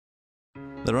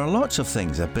There are lots of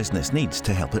things a business needs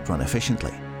to help it run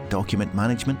efficiently. Document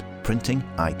management, printing,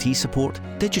 IT support,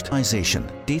 digitisation,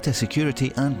 data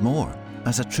security and more.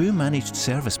 As a true managed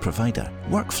service provider,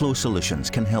 Workflow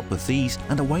Solutions can help with these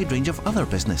and a wide range of other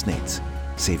business needs,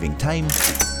 saving time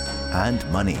and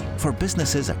money for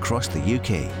businesses across the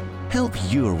UK. Help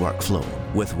your workflow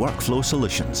with Workflow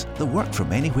Solutions, the work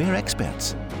from anywhere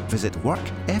experts. Visit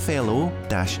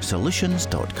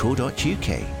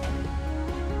workflo-solutions.co.uk.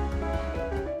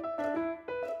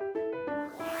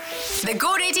 The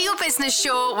Go Radio Business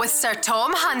Show with Sir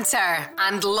Tom Hunter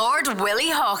and Lord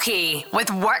Willie Haughey with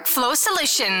Workflow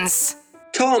Solutions.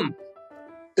 Tom,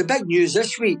 the big news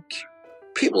this week,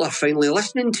 people are finally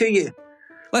listening to you.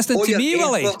 Listening to me,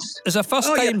 Willie? It's a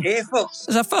first time. Efforts.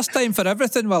 It's a first time for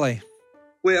everything, Willie.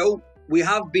 Well, we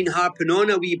have been harping on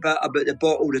a wee bit about the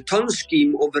bottle return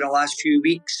scheme over the last few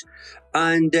weeks.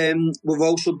 And we've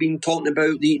also been talking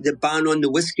about the ban on the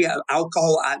whisky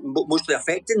alcohol act, mostly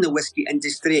affecting the whisky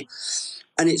industry.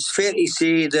 And it's fair to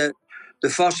say that the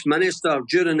First Minister,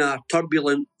 during a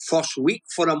turbulent first week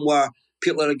for him, where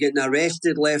people are getting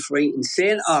arrested left, right and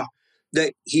centre,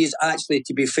 that he's actually,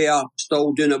 to be fair,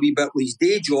 still doing a wee bit with his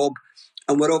day job.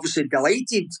 And we're obviously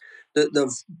delighted that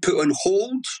they've put on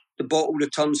hold the bottle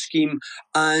return scheme,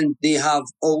 and they have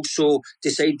also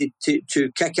decided to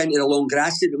kick into the long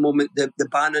grass at the moment, the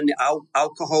ban on the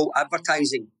alcohol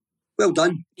advertising. Well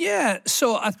done. Yeah,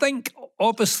 so I think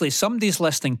obviously somebody's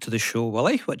listening to the show,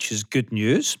 Willie, which is good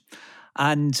news.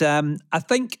 And I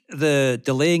think the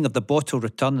delaying of the bottle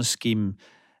return scheme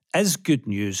is good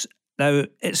news. Now,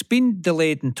 it's been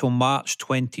delayed until March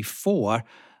 24.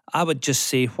 I would just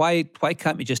say, why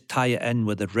can't we just tie it in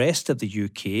with the rest of the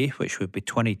UK, which would be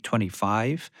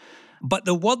 2025? But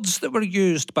the words that were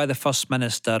used by the First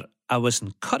Minister, I was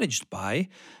encouraged by.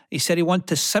 He said he wanted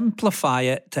to simplify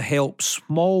it to help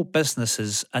small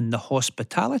businesses in the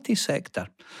hospitality sector.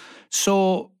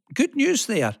 So, good news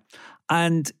there.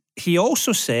 And he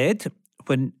also said,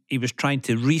 when he was trying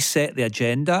to reset the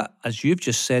agenda, as you've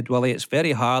just said, Willie, it's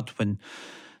very hard when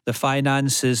the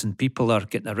finances and people are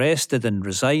getting arrested and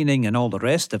resigning and all the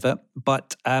rest of it.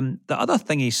 But the other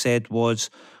thing he said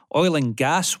was oil and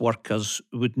gas workers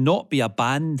would not be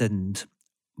abandoned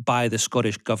by the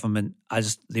Scottish Government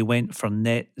as they went for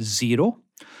net zero,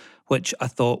 which I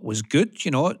thought was good.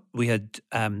 You know, we had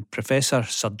Professor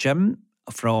Sir Jim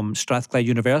from Strathclyde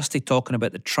University talking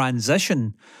about the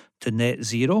transition to net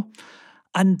zero.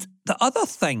 And the other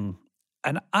thing,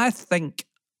 and I think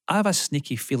I have a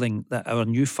sneaky feeling that our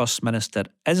new First Minister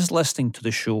is listening to the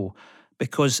show,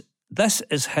 because this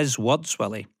is his words,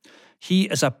 Willie. He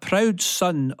is a proud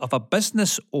son of a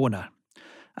business owner,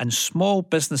 and small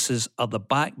businesses are the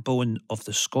backbone of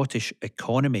the Scottish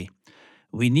economy.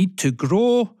 We need to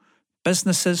grow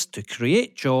businesses to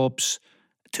create jobs,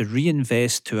 to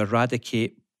reinvest, to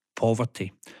eradicate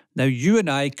poverty. Now, you and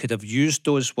I could have used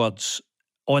those words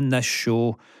on this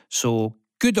show, so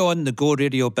good on the Go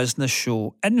Radio Business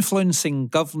Show, influencing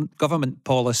government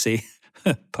policy,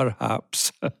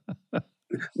 perhaps.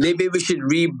 Maybe we should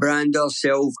rebrand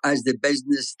ourselves as the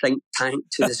business think tank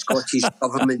to the Scottish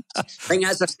Government. I think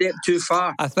that's a step too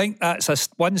far. I think that's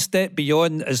one step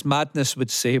beyond, as Madness would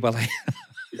say, Willie.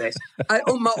 Yes. My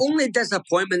only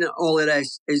disappointment in all of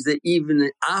this is that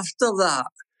even after that,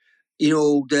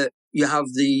 that you have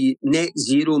the net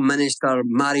zero minister,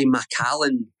 Mary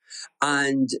McCallan,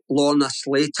 and Lorna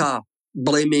Slater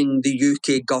blaming the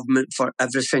UK government for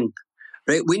everything.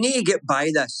 Right, we need to get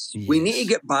by this. Yes. We need to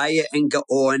get by it and get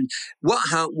on. What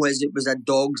happened was it was a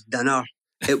dog's dinner.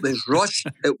 It was rushed.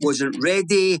 It wasn't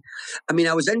ready. I mean,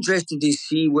 I was interested to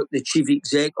see what the chief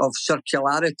exec of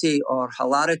Circularity or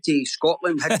Hilarity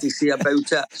Scotland had to say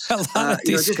about it.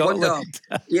 Hilarity Scotland.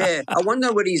 I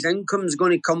wonder where his income's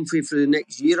going to come from for the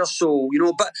next year or so.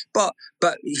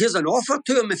 But here's an offer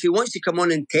to him. If he wants to come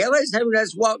on and tell us how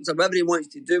this works or whatever he wants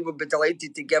to do, we'll be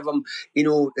delighted to give him,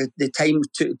 the time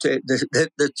to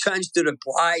the chance to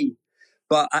reply.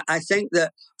 But I think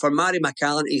that for Mary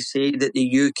McCallan to say that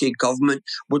the UK government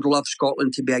would love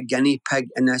Scotland to be a guinea pig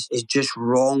in this is just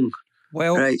wrong.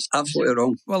 Well, right, it's absolutely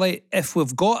wrong. Well, if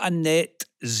we've got a net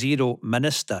zero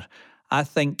minister, I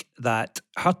think that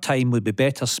her time would be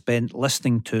better spent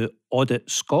listening to Audit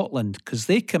Scotland, because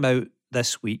they come out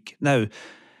this week. Now,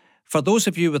 for those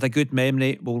of you with a good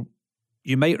memory,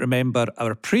 you might remember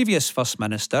our previous First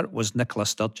Minister was Nicola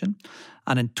Sturgeon,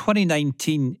 and in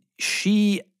 2019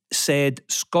 she said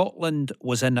Scotland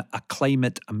was in a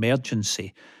climate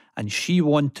emergency, and she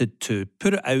wanted to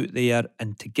put it out there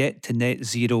and to get to net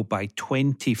zero by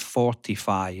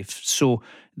 2045. So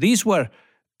these were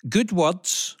good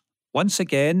words, once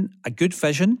again, a good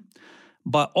vision,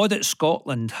 But Audit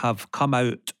Scotland have come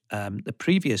out the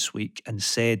previous week and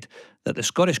said that the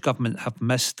Scottish Government have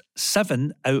missed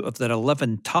 7 out of their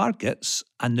 11 targets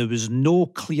and there was no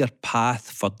clear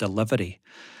path for delivery.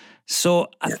 So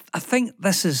I think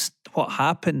this is what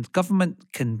happened.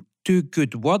 Government can do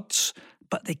good words,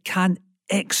 but they can't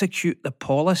execute the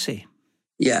policy.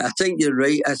 Yeah, I think you're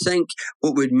right. I think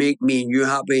what would make me and you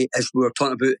happy is we were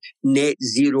talking about net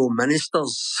zero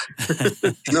ministers,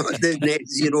 not the net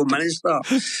zero minister.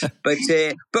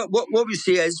 But what we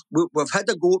say is we've had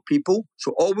a go at people,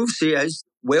 so all we'll say is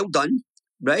well done,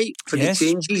 right, for the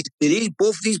changes.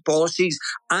 Both these policies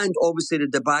and obviously the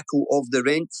debacle of the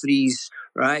rent freeze,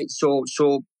 right? So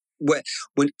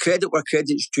when credit where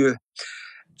credit's due.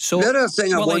 So, the other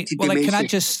thing I wanted to mention... Can I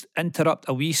just interrupt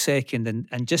a wee second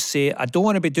and just say, I don't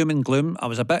want to be doom and gloom. I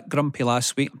was a bit grumpy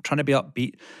last week. I'm trying to be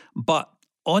upbeat. But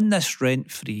on this rent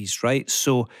freeze, right,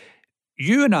 so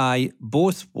you and I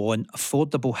both want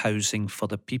affordable housing for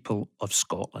the people of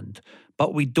Scotland,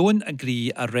 but we don't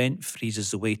agree a rent freeze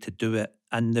is the way to do it.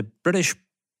 And the British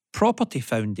Property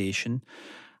Foundation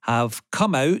have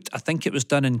come out, I think it was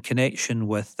done in connection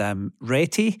with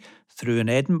RETI through in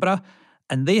Edinburgh,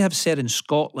 and they have said in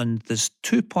Scotland there's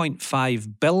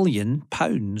 £2.5 billion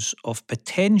of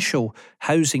potential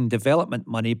housing development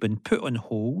money been put on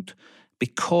hold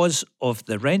because of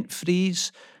the rent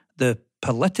freeze, the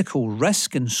political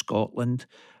risk in Scotland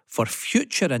for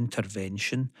future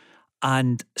intervention.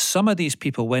 And some of these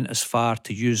people went as far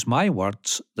to use my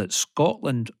words that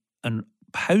Scotland and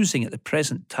housing at the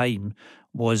present time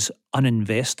was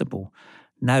uninvestable.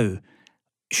 Now,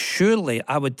 surely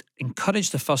I would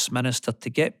encourage the First Minister to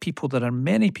get people. There are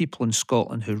many people in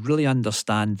Scotland who really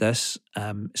understand this,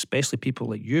 especially people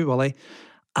like you, Willie,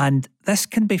 and this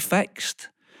can be fixed.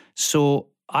 So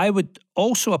I would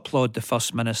also applaud the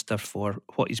First Minister for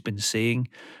what he's been saying.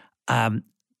 The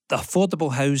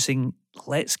affordable housing,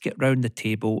 let's get round the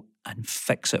table and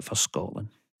fix it for Scotland.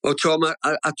 Well, Tom,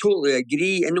 I totally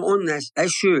agree. And on this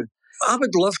issue, I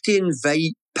would love to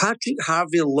invite Patrick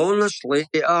Harvey, Lorna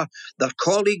Slater, their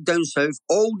colleague down south,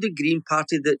 all the Green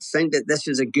Party that think that this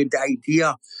is a good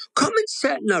idea. Come and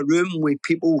sit in a room with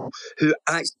people who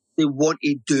actually want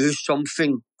to do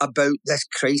something about this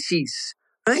crisis,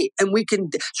 right? And we can,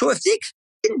 so if they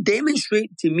can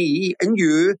demonstrate to me and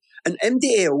you and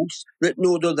anybody else that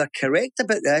no, they're correct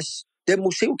about this, then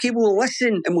we'll say, okay, we'll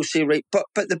listen and we'll say, right, but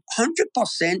the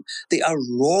 100% they are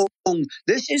wrong.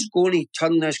 This is going to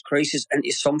turn this crisis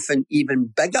into something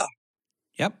even bigger.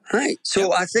 Yep. Right.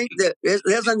 So I think that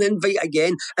there's an invite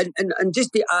again. And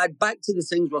just to add back to the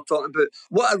things we're talking about,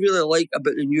 what I really like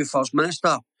about the new First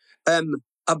Minister,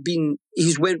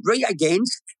 he's went right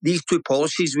against these two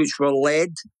policies which were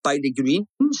led by the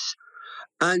Greens.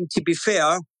 And to be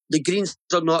fair, the Greens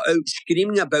are not out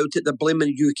screaming about it. They're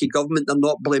blaming the UK government. They're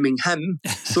not blaming him.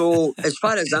 So as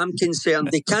far as I'm concerned,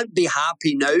 they can't be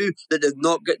happy now that they've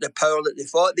not got the power that they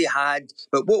thought they had.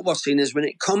 But what we're saying is when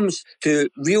it comes to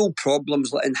real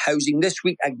problems like in housing, this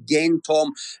week again,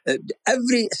 Tom,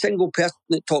 every single person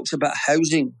that talks about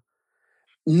housing,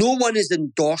 no one is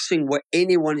endorsing what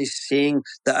anyone is saying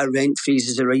that a rent freeze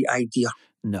is the right idea.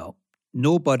 No,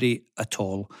 nobody at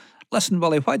all. Listen,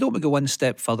 Willie, why don't we go one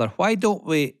step further? Why don't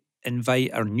we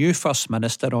invite our new First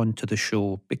Minister onto the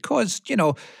show? Because, you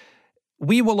know,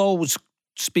 we will always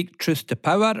speak truth to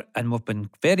power and we've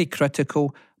been very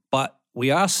critical, but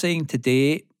we are saying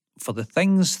today for the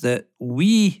things that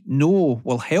we know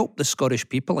will help the Scottish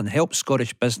people and help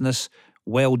Scottish business,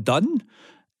 well done.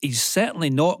 He's certainly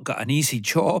not got an easy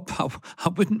job. I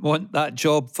wouldn't want that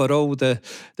job for all the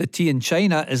tea in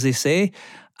China, as they say.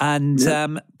 And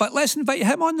but let's invite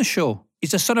him on the show.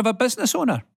 He's the son of a business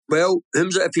owner. Well,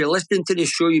 Humza, if you're listening to the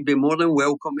show, you'd be more than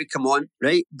welcome to come on,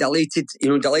 right? Delighted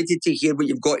to hear what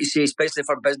you've got to say, especially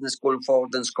for business going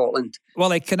forward in Scotland.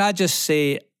 Well, can I just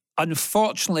say,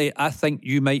 unfortunately, I think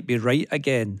you might be right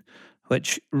again,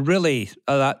 which really,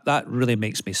 that really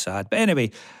makes me sad. But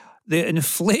anyway, the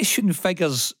inflation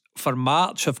figures for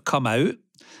March have come out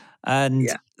and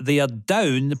they are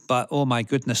down, but oh my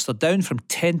goodness, they're down from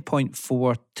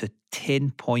 10.4 to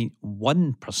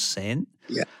 10.1%.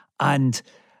 Yeah. And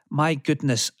my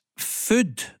goodness,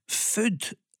 food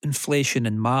inflation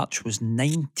in March was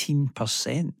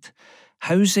 19%.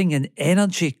 Housing and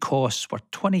energy costs were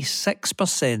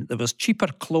 26%. There was cheaper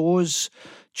clothes,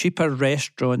 cheaper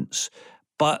restaurants.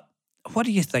 But what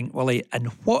do you think, Willie? And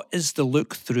what is the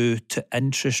look through to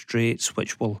interest rates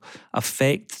which will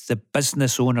affect the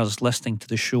business owners listening to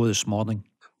the show this morning?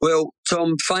 Well,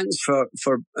 Tom, thanks for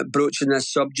broaching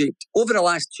this subject. Over the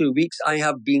last 2 weeks, I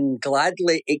have been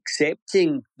gladly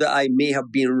accepting that I may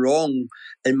have been wrong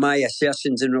in my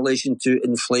assertions in relation to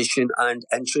inflation and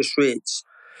interest rates.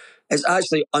 It's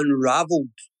actually unravelled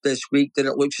this week that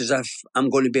it looks as if I'm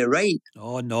going to be right.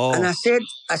 Oh, no. And I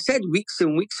said weeks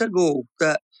and weeks ago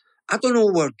that I don't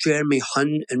know where Jeremy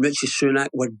Hunt and Richie Sunak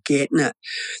were getting it,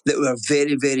 that we're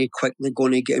very, very quickly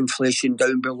going to get inflation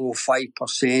down below 5%.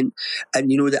 And,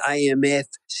 the IMF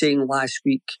saying last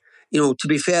week, to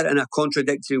be fair, in a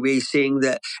contradictory way, saying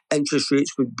that interest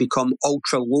rates would become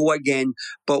ultra low again,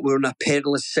 but we're in a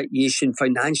perilous situation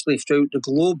financially throughout the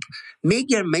globe.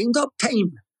 Make your mind up,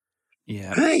 time.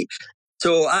 Yeah. Right.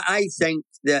 So I think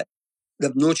that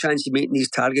they've no chance of meeting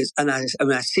these targets. And I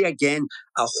say again,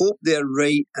 I hope they're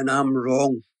right and I'm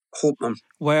wrong. Hope them.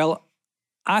 Well,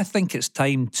 I think it's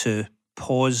time to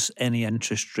pause any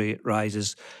interest rate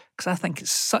rises because I think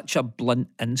it's such a blunt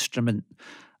instrument.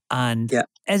 And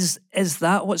is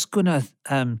that what's going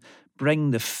to bring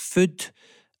the food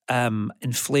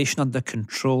inflation under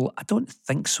control? I don't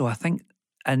think so. I think,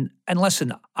 and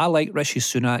listen, I like Rishi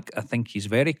Sunak. I think he's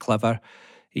very clever.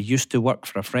 He used to work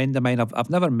for a friend of mine. I've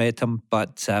never met him,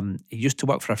 but he used to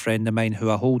work for a friend of mine who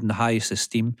I hold in the highest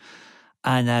esteem.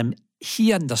 And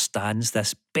he understands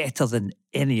this better than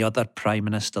any other Prime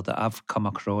Minister that I've come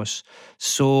across.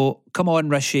 So come on,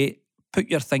 Rishi, put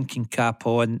your thinking cap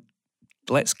on.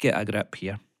 Let's get a grip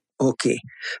here. Okay.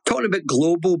 Talking about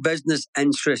global business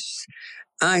interests,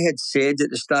 I had said at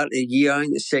the start of the year,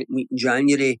 in the second week in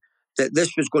January, that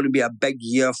this was going to be a big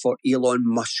year for Elon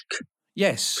Musk.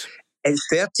 Yes. It's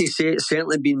fair to say it's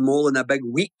certainly been more than a big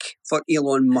week for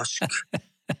Elon Musk.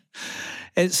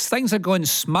 Things are going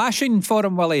smashing for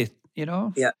him, Willie,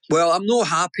 Yeah. Well, I'm not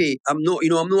happy. I'm not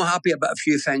happy about a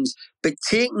few things. But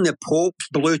taking the Pope's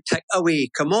blue tick away,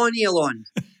 come on, Elon.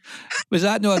 Was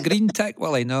that no a green tick,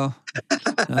 Willie? No.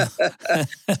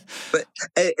 But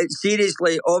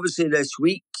seriously, obviously this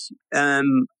week, I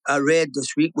read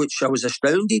this week, which I was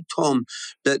astounded, Tom,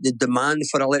 that the demand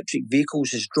for electric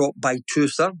vehicles has dropped by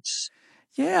 2/3.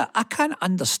 Yeah, I can't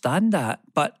understand that.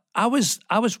 But I was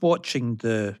watching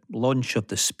the launch of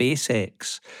the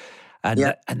SpaceX,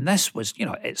 and this was,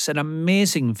 it's an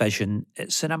amazing vision.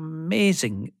 It's an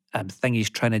amazing thing he's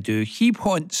trying to do. He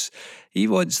wants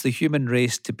the human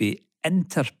race to be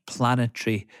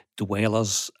interplanetary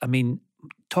dwellers. I mean,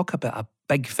 talk about a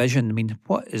big vision. I mean,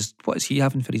 what is he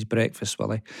having for his breakfast,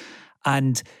 Willie?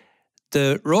 And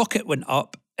the rocket went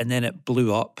up and then it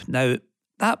blew up. Now,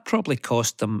 that probably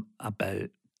cost him about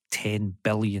 $10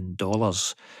 billion.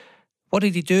 What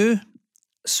did he do?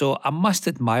 So I must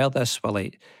admire this,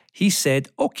 Willie. He said,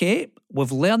 okay,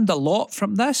 we've learned a lot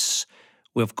from this.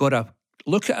 We've got to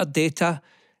look at our data,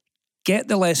 get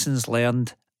the lessons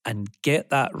learned, and get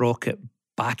that rocket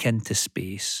back into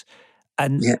space.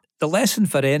 And the lesson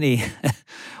for any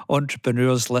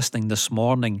entrepreneurs listening this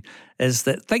morning is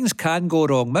that things can go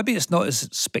wrong. Maybe it's not as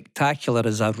spectacular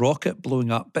as a rocket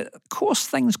blowing up, but of course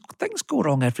things go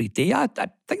wrong every day.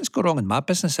 Things go wrong in my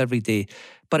business every day,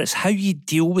 but it's how you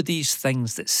deal with these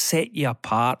things that set you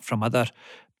apart from other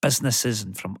businesses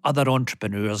and from other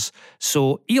entrepreneurs.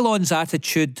 So Elon's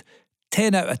attitude,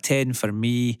 10 out of 10 for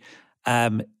me.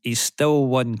 He's still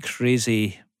one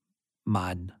crazy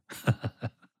man.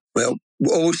 Well,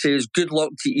 what I will say is good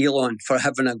luck to Elon for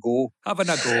having a go.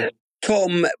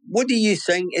 Tom, what do you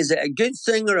think? Is it a good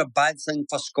thing or a bad thing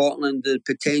for Scotland, the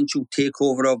potential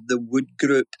takeover of the Wood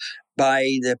Group by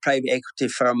the private equity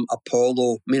firm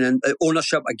Apollo? I mean,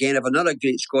 ownership again of another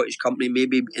great Scottish company,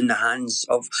 maybe in the hands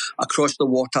of across the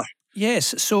water.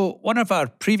 Yes, so one of our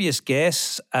previous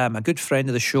guests, a good friend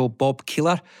of the show, Bob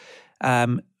Keeler,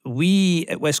 we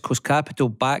at West Coast Capital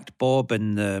backed Bob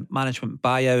in the management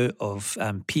buyout of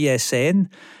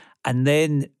PSN, and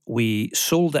then we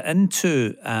sold it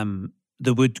into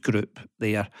the Wood Group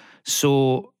there.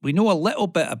 So we know a little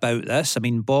bit about this. I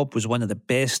mean, Bob was one of the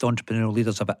best entrepreneurial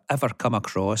leaders I've ever come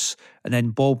across, and then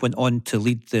Bob went on to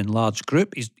lead the enlarged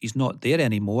group. He's not there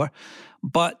anymore.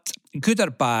 But good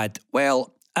or bad?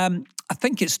 Well, I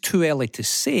think it's too early to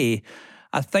say.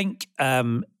 I think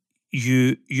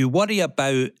you worry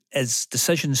about is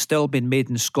decisions still being made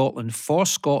in Scotland for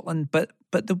Scotland, but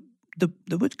the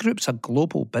Wood Group's a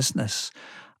global business,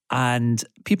 and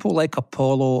people like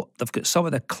Apollo, they've got some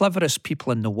of the cleverest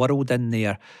people in the world in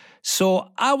there. So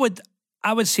I would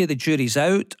say the jury's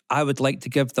out. I would like to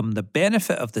give them the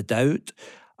benefit of the doubt.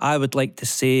 I would like to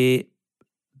say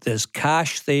there's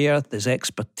cash there, there's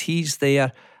expertise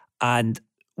there, and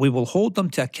we will hold them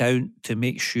to account to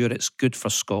make sure it's good for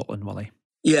Scotland, Willie.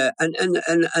 Yeah,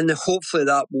 and hopefully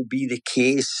that will be the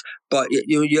case. But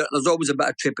there's always a bit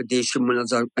of trepidation when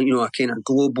there's a kind of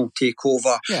global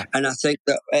takeover. Yeah. And I think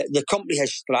that the company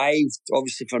has thrived,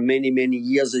 obviously, for many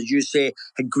years, as you say,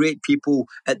 had great people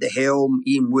at the helm,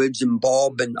 Ian Woods and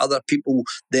Bob, and other people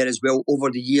there as well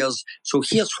over the years. So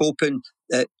here's hoping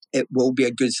that it will be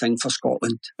a good thing for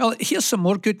Scotland. Well, here's some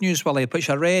more good news, Willie, which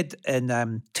I read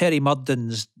in Terry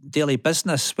Murden's Daily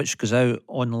Business, which goes out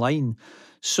online.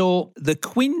 So the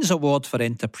Queen's Award for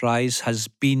Enterprise has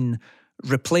been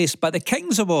replaced by the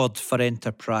King's Award for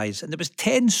Enterprise. And there was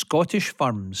 10 Scottish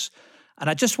firms. And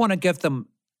I just want to give them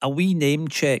a wee name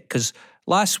check, because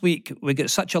last week we got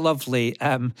such a lovely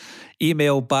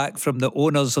email back from the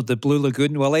owners of the Blue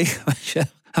Lagoon, Willie, which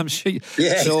I'm sure.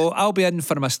 Yeah. So I'll be in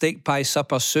for my steak pie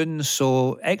supper soon.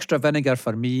 So extra vinegar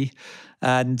for me.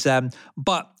 And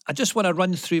but I just want to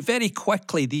run through very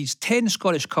quickly these 10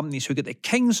 Scottish companies who get the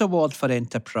King's Award for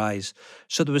Enterprise.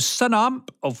 So there was Sunamp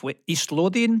of East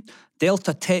Lothian,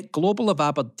 Delta Tech Global of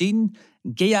Aberdeen,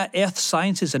 Gaia Earth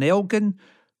Sciences in Elgin,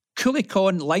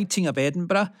 Coolicon Lighting of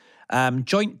Edinburgh,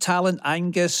 Joint Talent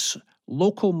Angus,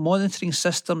 Local Monitoring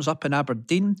Systems up in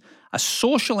Aberdeen, a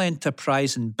social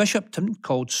enterprise in Bishopton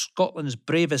called Scotland's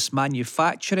Bravest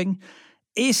Manufacturing,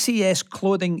 ACS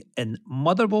Clothing in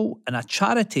Motherwell, and a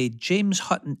charity, James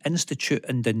Hutton Institute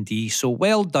in Dundee. So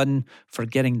well done for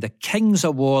getting the King's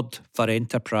Award for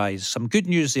Enterprise. Some good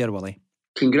news there, Willie.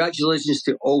 Congratulations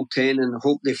to all 10, and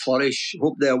hope they flourish.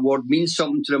 Hope the award means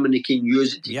something to them and they can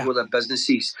use it to grow their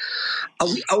businesses.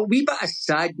 A wee bit of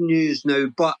sad news now,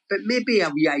 but maybe a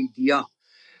wee idea.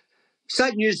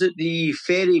 Sad news that the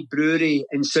Ferry Brewery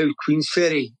in South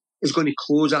Queensferry is going to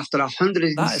close after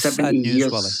 170 that is sad news,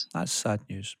 years. Willie. That's sad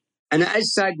news. And it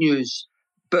is sad news.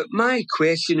 But my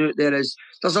question out there is,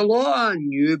 there's a lot of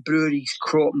new breweries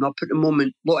cropping up at the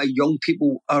moment. A lot of young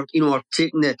people are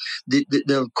taking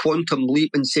the quantum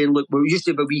leap and saying, look, we used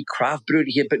to have a wee craft brewery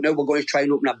here, but now we're going to try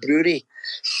and open a brewery.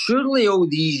 Surely all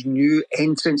these new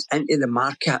entrants into the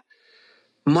market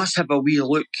must have a wee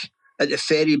look at the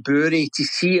Ferry Brewery to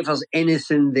see if there's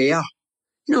anything there.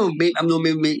 I'm not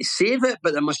maybe to save it,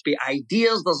 but there must be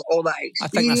ideas. There's all that experience. I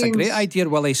think that's a great idea,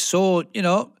 Willie. So,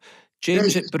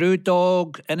 James at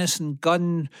Brewdog, Innocent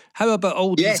Gun, how about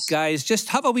all these guys? Just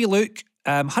have a wee look.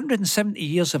 170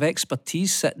 years of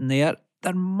expertise sitting there.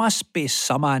 There must be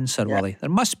some answer, Willie. There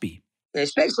must be.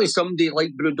 Especially somebody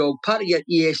like Brewdog, part of your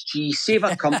ESG, save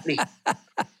a company.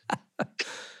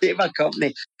 Save a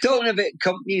company. Talking about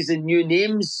companies and new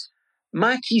names,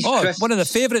 Mackie's Crisps, one of the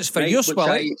favourites for you,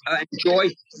 Willie.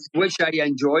 Which I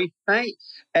enjoy, right?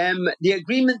 The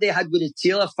agreement they had with the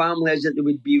Taylor family is that they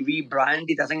would be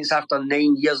rebranded. I think it's after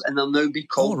 9 years, and they'll now be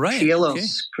called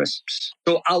Taylor's Crisps.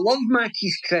 So I love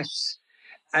Mackie's Crisps,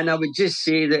 and I would just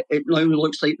say that it now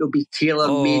looks like they'll be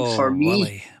tailor-made for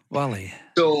me. Willie.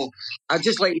 So I'd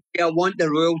just like to say I want the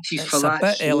royalties for that.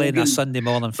 It's a bit early on a Sunday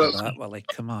morning for that, Willie.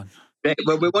 Come on. Right,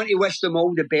 well, we want to wish them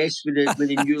all the best with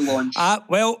the new launch.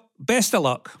 Well, best of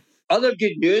luck. Other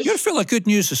good news. You're full of good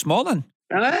news this morning.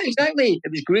 Exactly.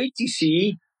 It was great to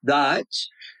see that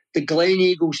the Glen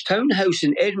Eagles townhouse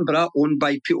in Edinburgh, owned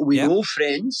by people we know,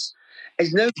 friends,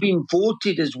 is now being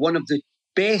voted as one of the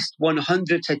best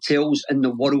 100 hotels in the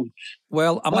world.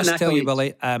 Well, I must tell you,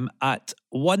 Willie, at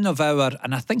one of our,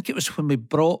 and I think it was when we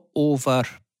brought over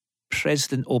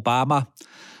President Obama,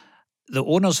 the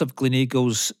owners of Glen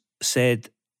Eagles said,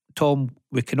 Tom,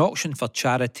 we can auction for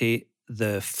charity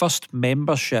the first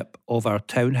membership of our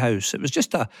townhouse. It was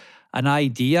just an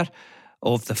idea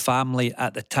of the family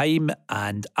at the time,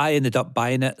 and I ended up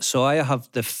buying it. So I have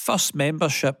the first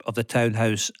membership of the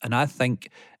townhouse, and I think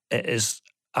it is,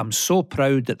 I'm so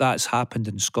proud that that's happened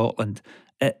in Scotland.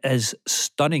 It is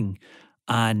stunning.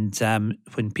 And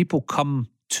when people come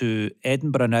to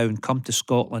Edinburgh now and come to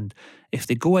Scotland, if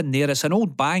they go in there, it's an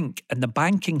old bank, and the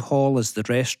banking hall is the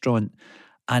restaurant,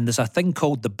 and there's a thing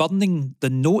called the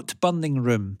note burning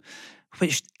room,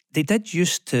 which they did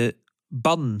used to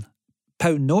burn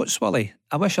pound notes, Willie.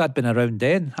 I wish I'd been around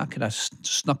then. I could have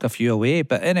snuck a few away,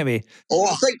 but anyway. Oh,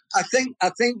 I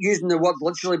think using the word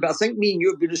literally, but I think me and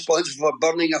you have been responsible for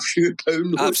burning a few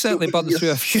pound notes. I've certainly burned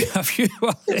through a few.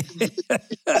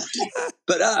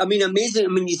 But I mean, amazing. I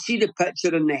mean, you see the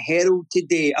picture in the Herald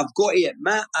today. I've got to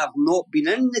admit, I've not been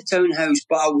in the townhouse,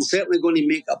 but I was certainly going to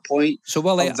make a point. So,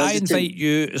 Willie, I invite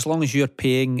you, as long as you're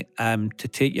paying, to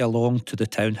take you along to the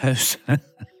townhouse.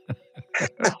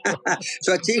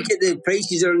 So I take it the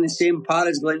prices are in the same par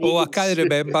as Glen Eagles. Oh, I can't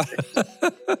remember.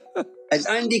 As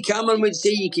Andy Cameron would say,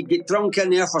 you could get drunk in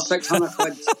there for 600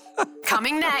 quid.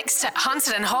 Coming next,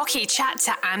 Hunter and Haughey chat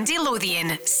to Andy Lothian,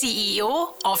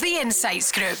 CEO of the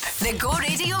Insights Group. The Go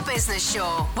Radio Business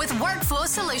Show with Workflow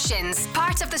Solutions,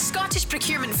 part of the Scottish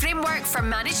Procurement Framework for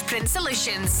Managed Print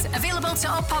Solutions, available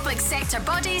to all public sector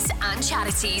bodies and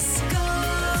charities.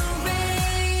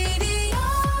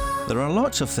 There are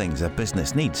lots of things a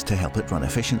business needs to help it run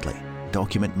efficiently.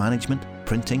 Document management,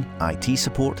 printing, IT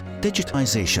support,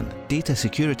 digitisation, data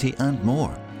security and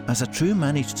more. As a true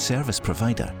managed service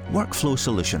provider, Workflow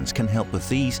Solutions can help with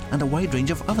these and a wide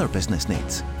range of other business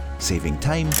needs, saving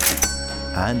time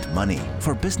and money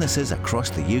for businesses across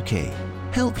the UK.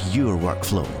 Help your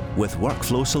workflow with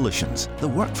Workflow Solutions, the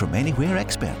work from anywhere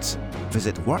experts.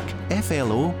 Visit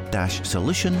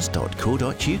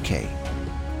workflo-solutions.co.uk.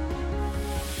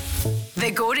 The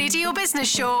Go Radio Business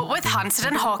Show with Hunter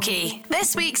and Haughey.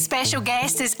 This week's special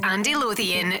guest is Andy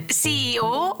Lothian,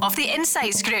 CEO of the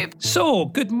Insights Group. So,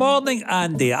 good morning,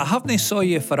 Andy. I haven't saw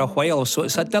you for a while, so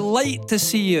it's a delight to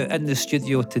see you in the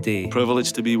studio today.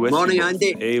 Privileged to be with you. Morning,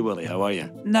 Andy. Hey, Willie, how are you?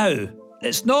 Now,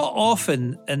 it's not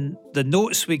often in the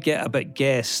notes we get about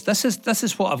guests. This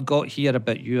is what I've got here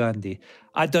about you, Andy.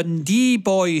 A Dundee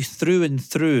boy through and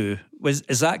through.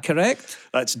 Is that correct?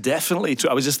 That's definitely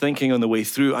true. I was just thinking on the way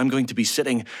through, I'm going to be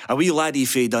sitting, a wee laddie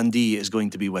fae Dundee is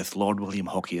going to be with Lord William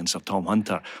Haughey and Sir Tom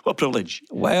Hunter. What a privilege.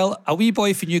 Well, a wee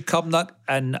boy for New Cumnock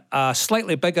and a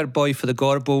slightly bigger boy for the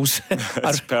Gorbals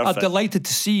are delighted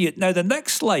to see you. Now, the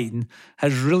next line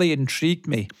has really intrigued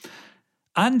me.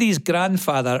 Andy's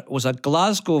grandfather was a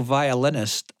Glasgow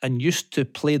violinist and used to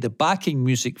play the backing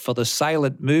music for the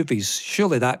silent movies.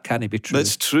 Surely that can't be true.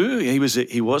 That's true.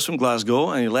 He was from Glasgow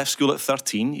and he left school at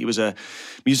 13. He was a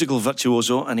musical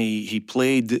virtuoso and he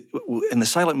played in the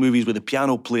silent movies with the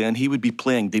piano player, and he would be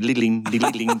playing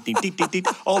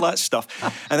all that stuff.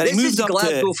 And then he moved up to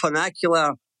Glasgow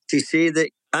vernacular to say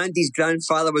that Andy's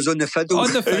grandfather was on the fiddle.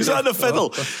 He was on the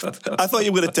fiddle. I thought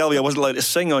you were going to tell me I wasn't allowed to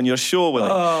sing on your show, Willie.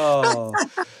 Oh.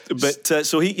 But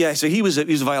so he was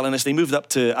a violinist. He moved up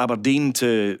to Aberdeen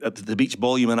at the Beach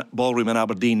Ballroom in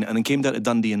Aberdeen, and then came down to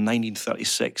Dundee in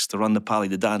 1936 to run the Pally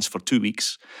the Dance for 2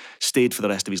 weeks. Stayed for the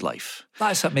rest of his life.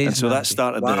 That's amazing. And so that Andy.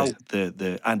 started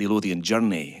the Andy Lothian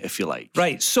journey, if you like.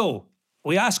 Right. So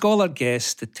we ask all our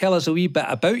guests to tell us a wee bit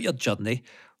about your journey.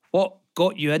 What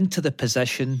got you into the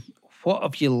position? What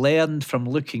have you learned from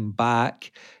looking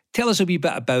back? Tell us a wee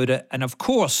bit about it. And of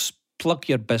course, plug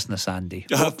your business, Andy.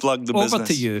 Plug the business. Over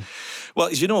to you. Well,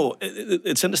 as you know,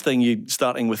 it's interesting you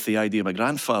starting with the idea of my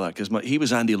grandfather, because he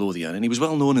was Andy Lothian and he was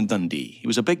well known in Dundee. He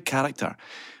was a big character,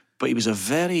 but he was a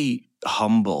very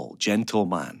humble, gentle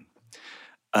man.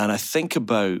 And I think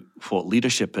about what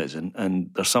leadership is,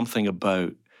 and there's something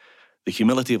about the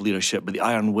humility of leadership, but the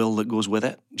iron will that goes with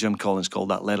it. Jim Collins called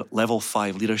that level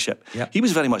 5 leadership. Yep. He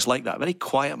was very much like that, very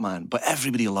quiet man, but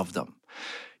everybody loved him.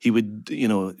 He would,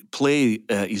 play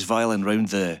his violin round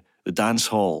the dance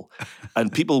hall,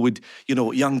 and people would,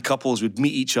 young couples would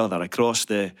meet each other across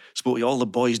all the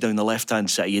boys down the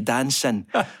left-hand side. Are you dancing?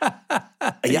 Are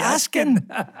you asking?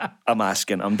 I'm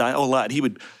asking. I'm dancing. All that. And he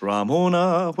would,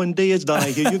 Ramona, when day is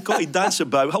done, you've got to dance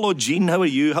about. Hello, Jean, how are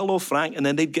you? Hello, Frank. And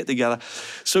then they'd get together.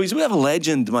 So he's a bit of a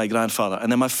legend, my grandfather.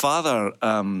 And then my father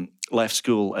left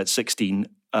school at 16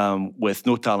 with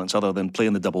no talents other than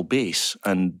playing the double bass,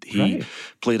 and he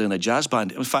played in a jazz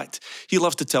band. In fact, he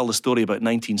loves to tell the story about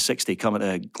 1960 coming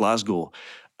to Glasgow,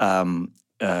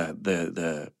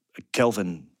 the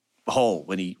Kelvin Hall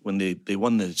when they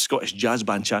won the Scottish Jazz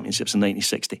Band Championships in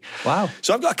 1960. Wow!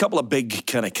 So I've got a couple of big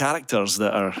kind of characters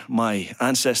that are my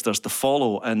ancestors to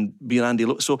follow, and being Andy.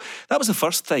 So that was the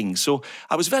first thing. So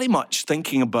I was very much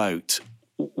thinking about,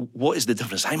 what is the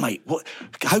difference?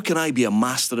 How can I be a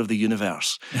master of the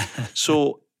universe?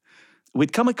 So my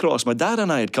dad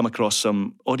and I had come across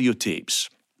some audio tapes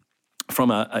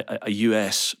from a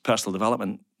US personal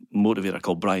development motivator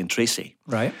called Brian Tracy.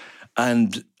 Right.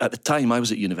 And at the time I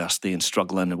was at university and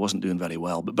struggling and wasn't doing very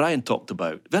well. But Brian talked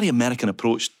about very American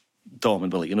approach, Tom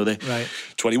and Billy, the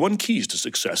 21 keys to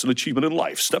success and achievement in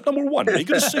life. Step number 1, make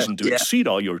a decision to exceed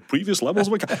all your previous levels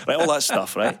of right, all that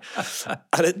stuff, right?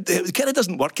 And it kind of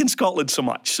doesn't work in Scotland so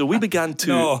much. So we began to...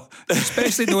 No,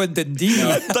 especially no in Dundee.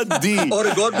 Dundee. Or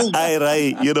a Gorbal. Aye,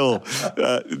 right,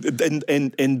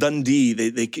 in Dundee,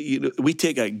 we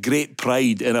take a great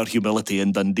pride in our humility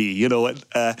in Dundee, in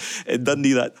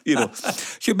Dundee that,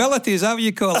 Humility, is that what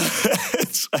you call it?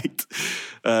 It's right.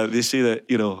 They say that,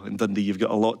 in Dundee you've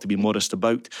got a lot to be be modest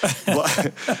about.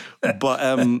 But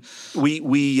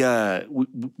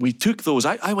we took those.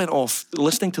 I went off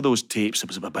listening to those tapes. It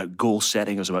was about goal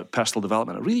setting. It was about personal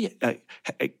development.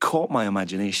 It caught my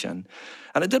imagination.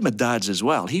 And it did my dad's as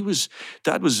well.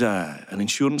 Dad was an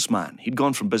insurance man. He'd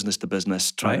gone from business to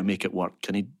business trying to make it work.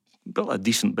 And he'd built a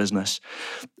decent business,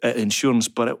 insurance,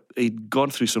 but he'd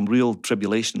gone through some real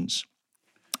tribulations.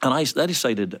 And I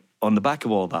decided on the back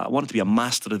of all that, I wanted to be a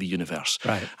master of the universe.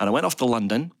 Right. And I went off to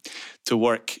London to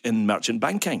work in merchant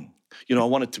banking. You know, I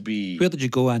wanted to be... Where did you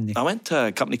go, Andy? I went to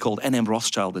a company called NM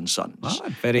Rothschild and Sons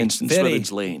in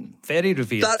Swithin's Lane. Very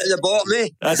revered. Start at the bottom, eh?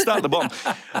 I started at the bottom.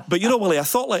 But you know, Willie, I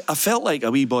felt like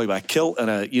a wee boy with a kilt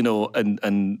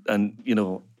and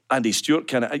Andy Stewart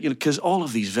kind of, because all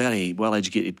of these very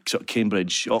well-educated sort of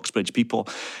Cambridge, Oxbridge people,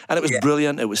 and it was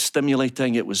brilliant. It was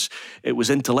stimulating. It was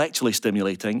intellectually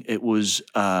stimulating. It was,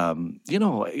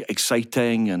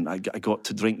 exciting, and I got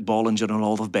to drink Bollinger and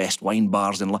all the best wine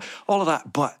bars and all of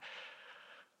that. But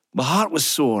my heart was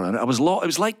sore, and it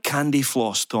was like candy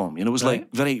floss, Tom. You know, it was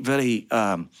like very, very,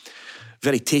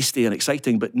 very tasty and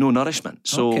exciting, but no nourishment.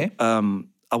 So.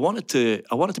 I wanted to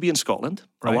be in Scotland.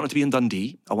 Right. I wanted to be in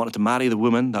Dundee. I wanted to marry the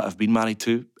woman that I've been married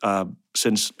to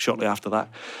since shortly after that.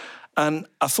 And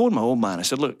I phoned my old man. I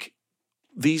said, look,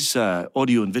 these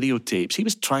audio and video tapes, he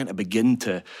was trying to begin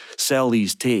to sell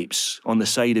these tapes on the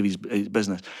side of his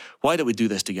business. Why don't we do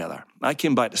this together? I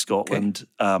came back to Scotland.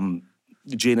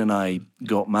 Jane and I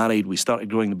got married. We started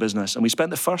growing the business. And we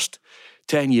spent the first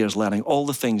 10 years learning all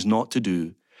the things not to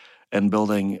do in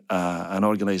building an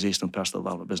organisation and personal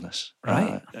development business.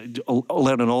 Right.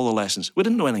 Learning all the lessons. We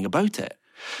didn't know anything about it.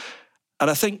 And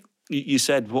I think you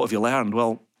said, what have you learned?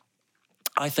 Well,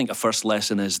 I think a first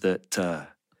lesson is that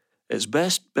it's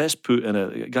best put in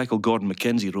a guy called Gordon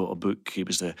McKenzie wrote a book. He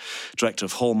was the director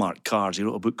of Hallmark Cars. He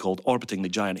wrote a book called Orbiting the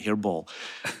Giant Hairball.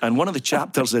 And one of the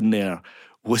chapters in there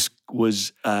was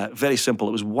very simple.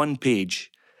 It was one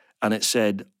page, and it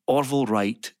said, Orville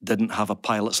Wright didn't have a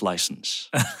pilot's licence.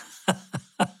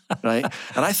 Right?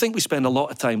 And I think we spend a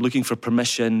lot of time looking for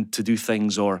permission to do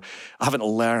things or having to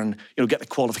learn, get the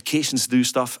qualifications to do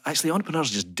stuff. Actually,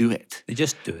 entrepreneurs just do it. They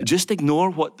just do it. Just ignore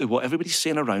what everybody's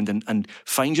saying around and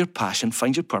find your passion,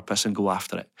 find your purpose and go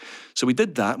after it. So we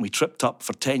did that and we tripped up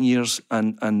for 10 years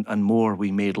and more.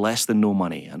 We made less than no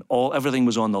money and everything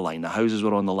was on the line. The houses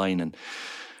were on the line and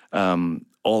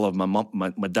all of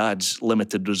my dad's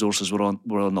limited resources were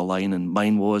on the line and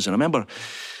mine was. And I remember...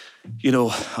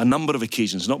 a number of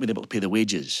occasions not being able to pay the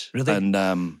wages. Really? And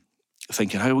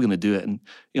thinking, how are we going to do it? And,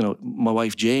 my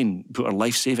wife Jane put her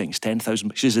life savings,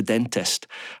 10,000, she's a dentist,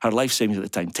 her life savings at the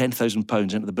time,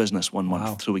 £10,000 into the business one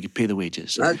month so we could pay the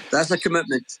wages. That's a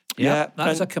commitment. Yeah,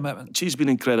 that's a commitment. She's been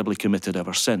incredibly committed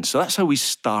ever since. So that's how we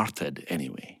started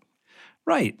anyway.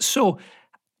 Right. So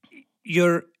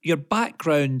your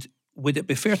background, would it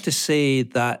be fair to say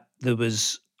that there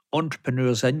was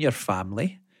entrepreneurs in your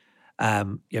family?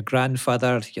 Your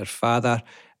grandfather, your father.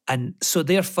 And so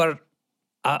therefore,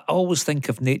 I always think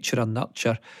of nature and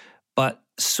nurture. But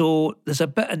so there's a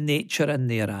bit of nature in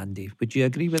there, Andy. Would you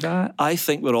agree with that? I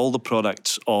think we're all the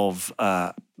products of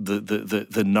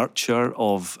the nurture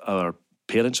of our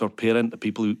parents or parent, the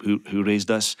people who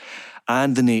raised us,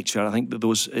 and the nature. I think that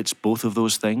it's both of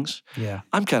those things. Yeah.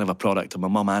 I'm kind of a product of my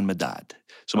mum and my dad.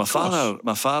 So my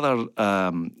father,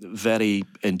 very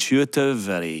intuitive,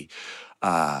 very...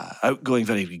 outgoing,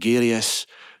 very gregarious,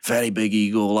 very big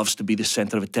ego, loves to be the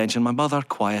centre of attention. My mother,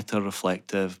 quieter,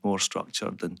 reflective, more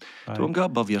structured, and don't go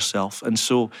above yourself. And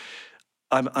so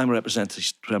I'm a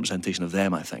representation of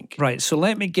them, I think. Right, so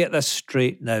let me get this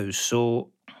straight now.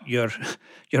 So your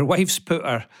wife's put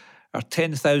her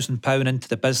 £10,000 into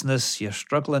the business, you're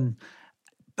struggling.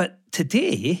 But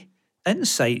today,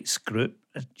 Insights Group,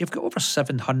 you've got over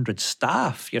 700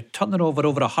 staff. You're turning over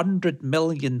 £100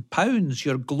 million.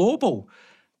 You're global.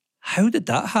 How did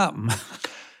that happen?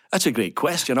 That's a great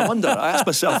question. I wonder. I ask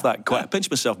myself that quite. I pinch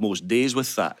myself most days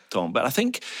with that, Tom. But I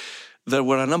think there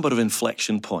were a number of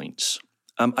inflection points.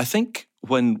 I think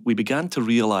when we began to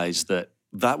realise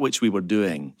that which we were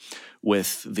doing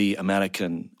with the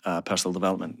American personal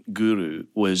development guru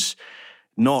was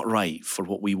not right for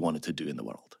what we wanted to do in the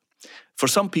world. For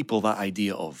some people, that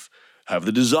idea of have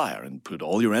the desire and put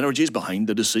all your energies behind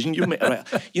the decision you make. Right.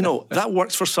 That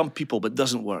works for some people, but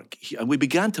doesn't work. And we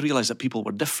began to realize that people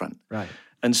were different. Right.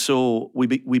 And so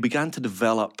we began to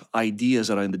develop ideas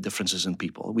around the differences in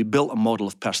people. We built a model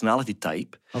of personality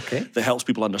type that helps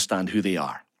people understand who they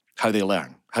are, how they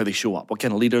learn, how they show up, what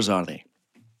kind of leaders are they.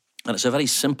 And it's a very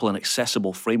simple and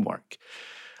accessible framework.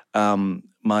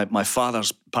 My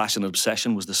father's passion and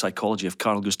obsession was the psychology of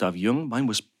Carl Gustav Jung. Mine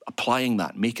was applying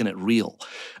that, making it real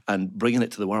and bringing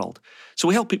it to the world. So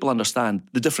we help people understand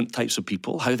the different types of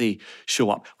people, how they show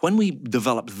up. When we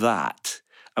developed that,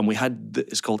 and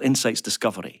it's called Insights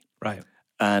Discovery. Right.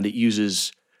 And it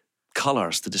uses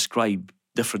colours to describe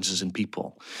differences in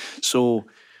people. So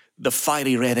the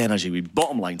fiery red energy,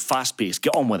 bottom line, fast-paced,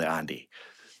 get on with it, Andy.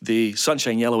 The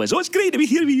sunshine yellow is, it's great to be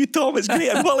here with you, Tom. It's great.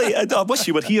 And Willie, I wish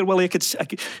you were here, Willie.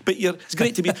 But it's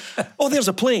great to be. There's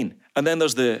a plane. And then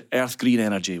there's the earth green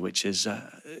energy, which is,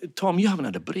 Tom, you haven't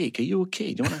had a break. Are you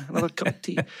okay? Do you want another cup of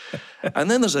tea? And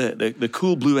then there's the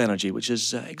cool blue energy, which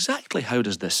is exactly how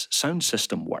does this sound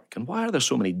system work? And why are there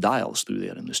so many dials through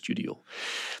there in the studio?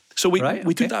 So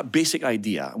we took that basic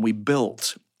idea and we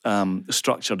built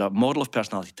structured a model of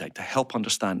personality type to help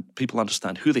people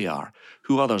understand who they are,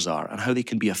 who others are, and how they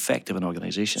can be effective in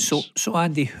organisations. So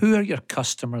Andy, who are your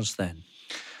customers then?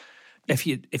 If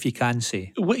you can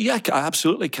say. Well, yeah, I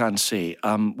absolutely can say.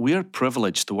 We're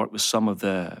privileged to work with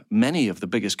many of the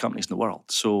biggest companies in the world.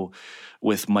 So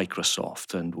with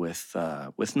Microsoft and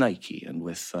with Nike and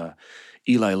with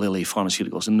Eli Lilly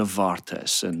Pharmaceuticals and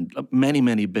Novartis and many,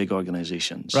 many big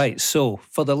organisations. Right. So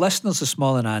for the listeners of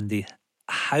Small and Andy,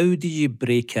 how do you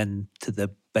break into the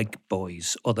big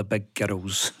boys or the big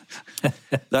girls?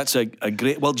 That's a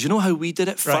great... Well, do you know how we did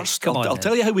it first? Right, I'll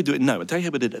tell you how we do it now. I'll tell you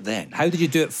how we did it then. How did you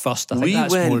do it first? I think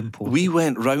that's more important. We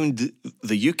went round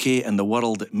the UK and the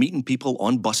world meeting people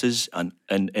on buses and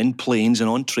in planes and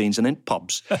on trains and in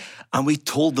pubs and we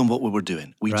told them what we were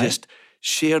doing. We just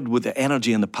shared with the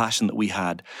energy and the passion that we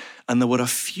had. And there were a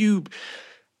few...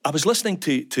 I was listening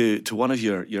to one of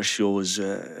your shows,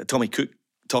 Tommy Cook,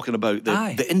 talking about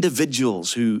the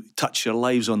individuals who touch your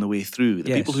lives on the way through,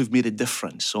 the people who've made a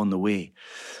difference on the way.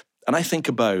 And I think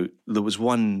about, there was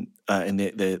one in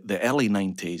the early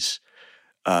 90s,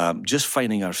 just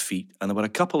finding our feet, and there were a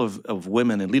couple of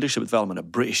women in leadership development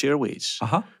at British Airways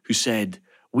who said,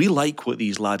 we like what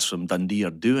these lads from Dundee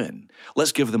are doing.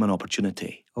 Let's give them an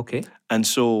opportunity. Okay. And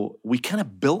so we kind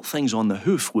of built things on the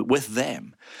hoof with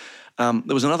them.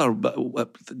 There was another,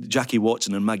 Jackie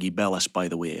Watson and Maggie Bellis, by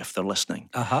the way, if they're listening.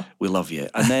 We love you.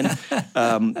 And then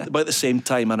about the same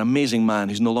time, an amazing man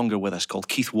who's no longer with us called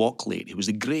Keith Walkley. He was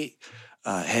the great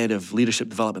head of leadership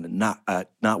development at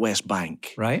NatWest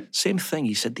Bank. Right. Same thing.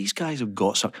 He said, these guys have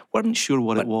got something. Weren't sure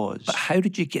what it was. But how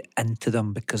did you get into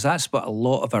them? Because that's what a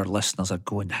lot of our listeners are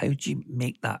going, how do you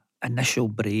make that initial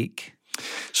break?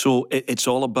 So it's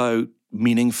all about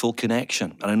meaningful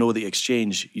connection. And I know the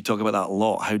exchange, you talk about that a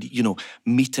lot. How do you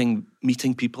meeting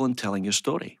people and telling your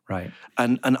story. Right.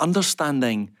 And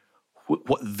understanding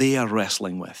what they are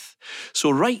wrestling with. So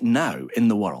right now in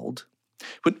the world,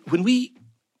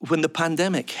 when the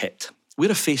pandemic hit, we're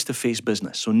a face-to-face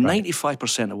business. So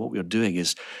 95% of what we're doing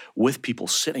is with people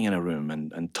sitting in a room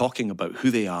and talking about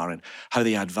who they are and how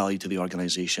they add value to the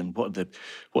organisation, what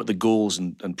the goals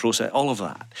and process, all of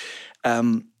that.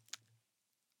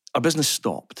 Our business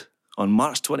stopped on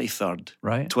March 23rd,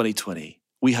 2020.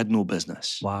 We had no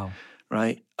business. Wow.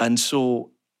 Right? And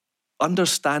so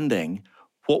understanding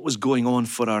what was going on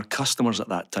for our customers at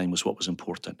that time was what was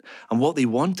important. And what they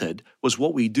wanted was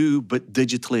what we do, but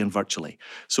digitally and virtually.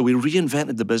 So we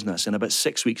reinvented the business in about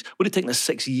 6 weeks. It would have taken us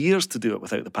 6 years to do it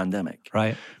without the pandemic.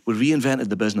 Right. We reinvented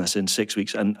the business in 6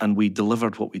 weeks and we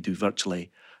delivered what we do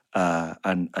virtually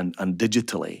and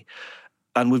digitally.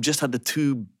 And we've just had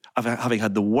having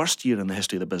had the worst year in the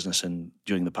history of the business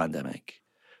during the pandemic.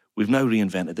 We've now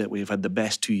reinvented it. We've had the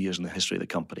best 2 years in the history of the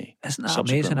company. Isn't that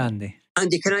amazing, Andy?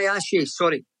 Andy, can I ask you,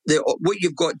 what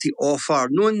you've got to offer,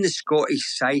 knowing the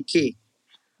Scottish psyche,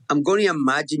 I'm going to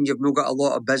imagine you've not got a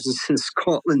lot of business in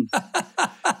Scotland.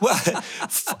 Well,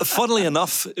 funnily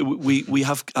enough, we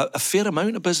have a fair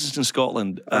amount of business in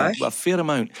Scotland. A fair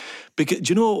amount. Because,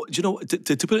 do you know,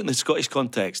 to put it in the Scottish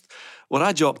context, we're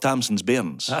a Jock Tamson's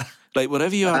bairns. Like,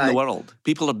 wherever you are in the world,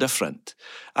 people are different.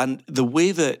 And the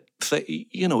way that,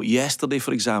 yesterday,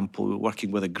 for example, we were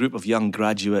working with a group of young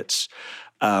graduates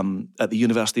at the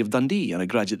University of Dundee on a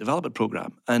graduate development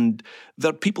programme. And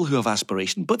they're people who have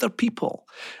aspiration, but they're people.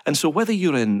 And so whether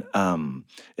you're in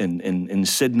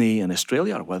Sydney in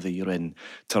Australia, or whether you're in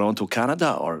Toronto,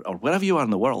 Canada, or wherever you are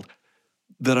in the world,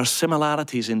 there are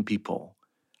similarities in people.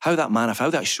 How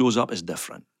that shows up is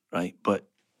different, right? But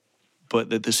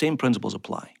the same principles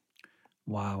apply.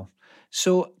 Wow.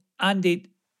 So, Andy,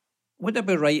 would I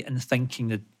be right in thinking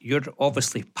that you're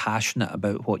obviously passionate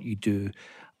about what you do,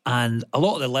 and a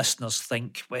lot of the listeners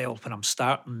think, well, when I'm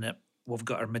starting it, we've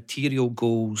got our material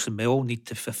goals and we all need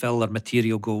to fulfil our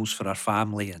material goals for our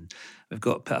family, and we've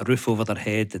got to put a roof over their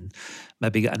head and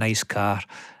maybe get a nice car.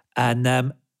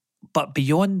 And but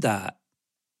beyond that,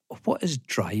 what is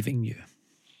driving you?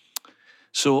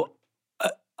 So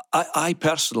I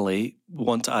personally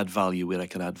want to add value where I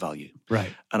can add value.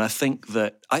 Right. And I think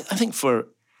that, I think for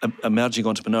emerging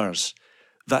entrepreneurs,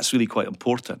 that's really quite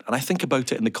important. And I think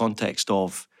about it in the context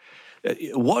of,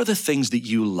 what are the things that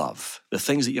you love, the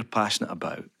things that you're passionate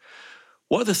about?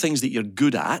 What are the things that you're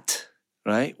good at,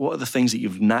 right? What are the things that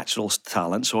you've natural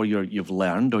talents or you've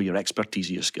learned or your expertise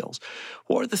or your skills?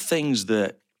 What are the things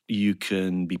that you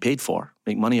can be paid for,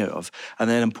 make money out of? And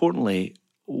then importantly,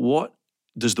 what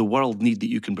does the world need that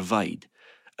you can provide?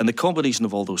 And the combination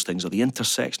of all those things, or the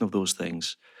intersection of those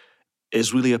things,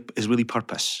 is really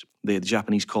purpose. The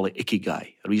Japanese call it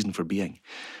ikigai, a reason for being.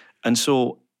 And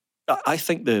so I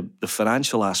think the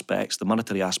financial aspects, the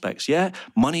monetary aspects, yeah,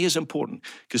 money is important,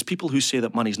 because people who say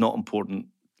that money is not important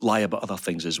lie about other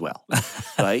things as well,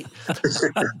 right?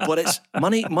 But it's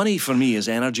money. Money for me is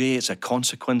energy. It's a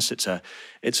consequence. It's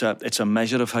a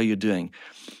measure of how you're doing.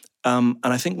 And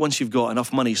I think once you've got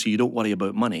enough money so you don't worry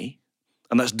about money,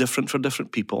 and that's different for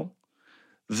different people,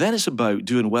 then it's about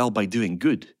doing well by doing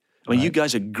good. I mean, you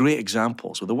guys are great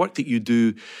examples with the work that you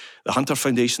do, the Hunter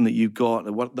Foundation that you've got,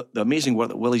 the amazing work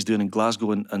that Willie's doing in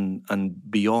Glasgow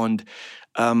and beyond.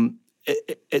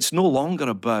 It's no longer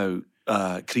about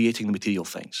creating the material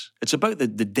things. It's about the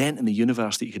dent in the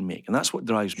universe that you can make, and that's what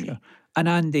drives me. And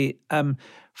Andy,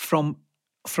 from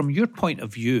your point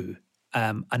of view,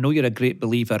 I know you're a great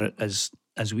believer,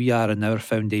 as we are in our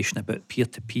foundation, about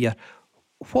peer-to-peer.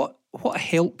 What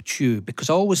helped you?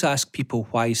 Because I always ask people,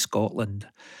 why Scotland?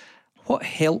 What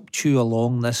helped you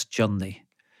along this journey?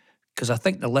 Because I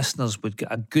think the listeners would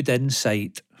get a good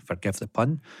insight, forgive the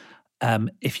pun,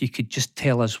 if you could just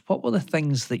tell us, what were the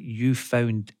things that you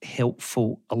found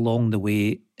helpful along the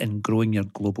way in growing your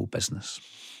global business?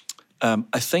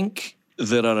 I think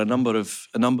there are a number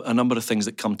of things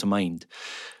that come to mind.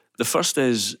 The first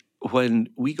is when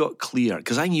we got clear,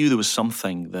 because I knew there was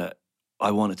something that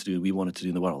we wanted to do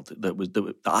in the world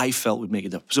that I felt would make a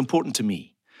difference. It was important to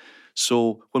me.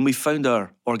 So when we found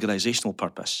our organisational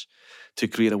purpose to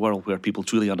create a world where people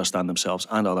truly understand themselves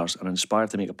and others and are inspired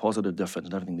to make a positive difference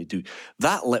in everything they do,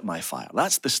 that lit my fire.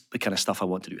 That's the kind of stuff I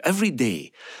want to do. Every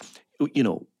day,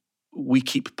 we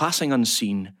keep passing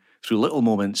unseen through little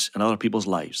moments in other people's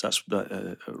lives. That's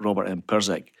Robert M.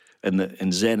 Persick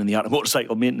in Zen and the Art of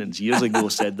Motorcycle Maintenance years ago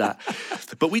said that.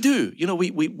 But we do.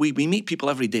 We meet people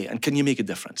every day, and can you make a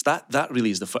difference? That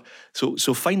really is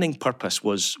so finding purpose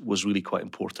was really quite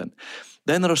important.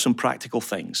 Then there are some practical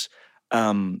things.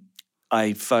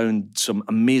 I found some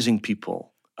amazing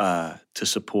people to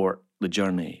support the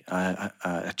journey.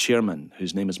 A chairman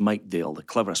whose name is Mike Dale, the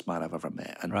cleverest man I've ever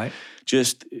met, and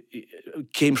just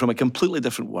came from a completely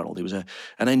different world. He was an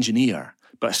engineer,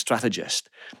 but a strategist,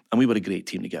 and we were a great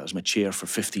team together. I was my chair for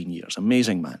 15 years.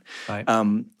 Amazing man. Right.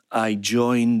 I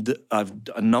joined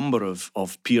a number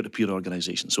of peer-to-peer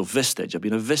organisations. So Vistage, I've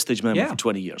been a Vistage member for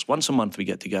 20 years. Once a month we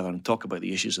get together and talk about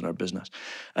the issues in our business,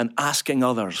 and asking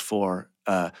others for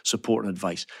support and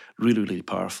advice, really, really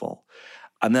powerful.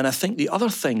 And then I think the other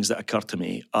things that occur to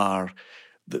me are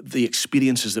the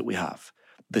experiences that we have.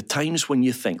 The times when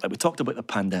you think, like we talked about the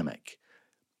pandemic,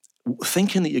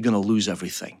 thinking that you're going to lose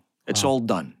everything. It's all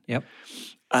done. Yep.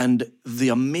 And the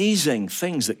amazing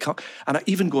things that come, and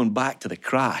even going back to the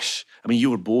crash. I mean,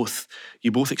 you both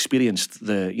experienced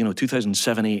the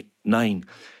 2007, 8, 9.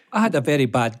 I had a very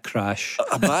bad crash.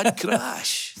 A bad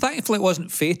crash. Thankfully, it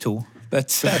wasn't fatal.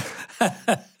 But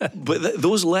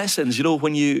those lessons,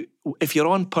 if you're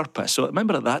on purpose. So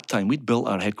remember at that time, we'd built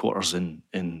our headquarters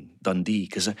in Dundee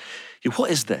because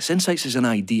what is this? Insights is an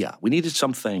idea. We needed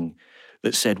something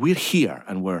that said we're here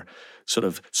and we're sort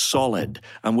of solid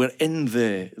and we're in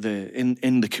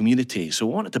the community. So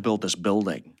we wanted to build this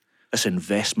building, this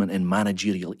investment in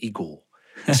managerial ego.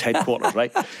 This headquarters,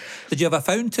 right? Did you have a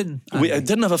fountain? We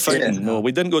didn't have a fountain. Yeah. No,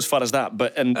 we didn't go as far as that.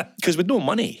 But because we'd no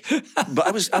money. But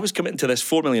I was committing to this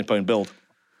 £4 million build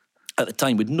at the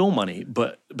time. We'd no money,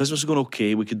 but business was going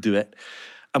okay. We could do it,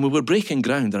 and we were breaking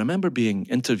ground. And I remember being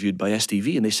interviewed by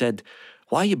STV, and they said,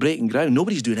 "Why are you breaking ground?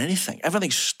 Nobody's doing anything.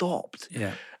 Everything's stopped."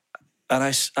 Yeah. And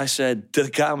I said to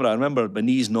the camera, I remember my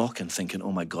knees knocking, thinking,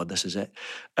 "Oh my God, this is it."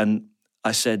 And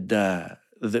I said,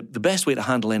 The best way to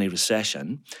handle any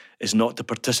recession is not to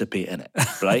participate in it,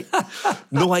 right?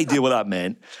 No idea what that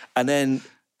meant. And then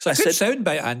it's a good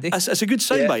soundbite, Andy. It's a good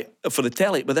soundbite for the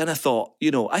telly. But then I thought,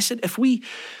 I said, if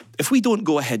we don't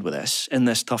go ahead with this in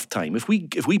this tough time, if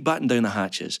we batten down the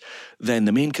hatches, then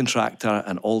the main contractor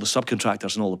and all the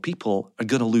subcontractors and all the people are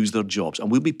going to lose their jobs, and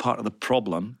we'll be part of the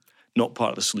problem, not part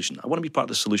of the solution. I want to be part of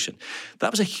the solution. That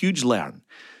was a huge learn.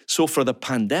 So for the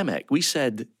pandemic, we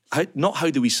said, not how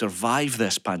do we survive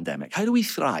this pandemic? How do we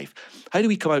thrive? How do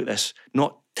we come out this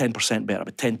not 10% better,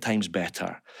 but 10 times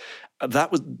better?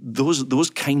 those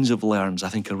kinds of learns, I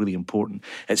think, are really important.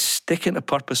 It's sticking to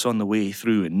purpose on the way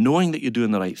through and knowing that you're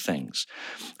doing the right things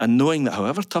and knowing that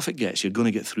however tough it gets, you're going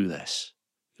to get through this.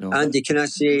 Andy, can I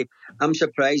say, I'm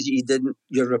surprised that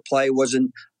your reply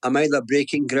wasn't, I'm either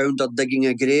breaking ground or digging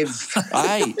a grave.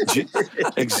 Aye,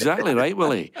 exactly right,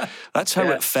 Willie. That's how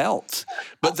it felt.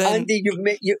 But then, Andy,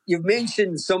 you've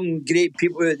mentioned some great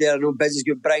people out there, business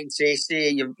group, Brian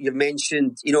Tracy, you've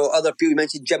mentioned, other people, you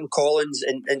mentioned Jim Collins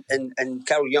and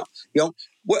Carol Young.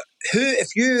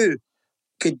 If you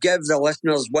could give the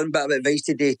listeners one bit of advice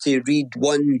today to read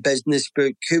one business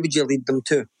book, who would you lead them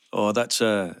to? Oh, that's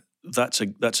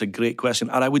a great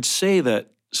question. And I would say that,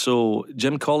 so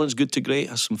Jim Collins, Good to Great,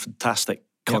 has some fantastic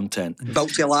content.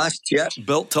 Built to last, yeah.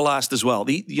 Built to last as well.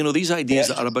 These ideas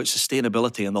that are about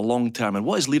sustainability and the long term, and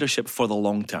what is leadership for the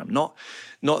long term? Not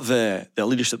the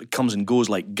leadership that comes and goes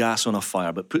like gas on a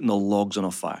fire, but putting the logs on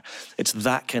a fire. It's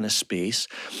that kind of space.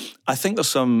 I think there's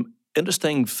some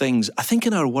interesting things. I think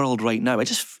in our world right now, I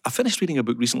finished reading a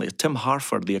book recently, Tim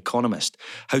Harford, The Economist,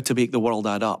 How to Make the World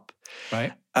Add Up.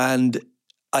 Right. And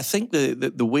I think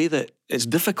the way that it's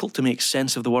difficult to make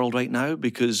sense of the world right now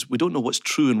because we don't know what's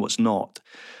true and what's not.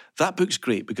 That book's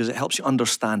great because it helps you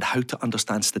understand how to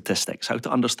understand statistics, how to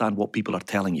understand what people are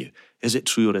telling you. Is it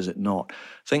true or is it not?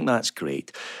 I think that's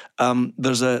great.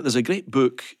 There's a great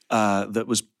book that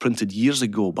was printed years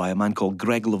ago by a man called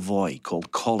Greg Lavoie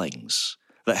called Callings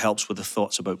that helps with the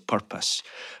thoughts about purpose,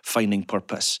 finding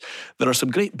purpose. There are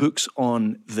some great books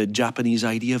on the Japanese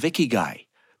idea of ikigai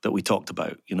that we talked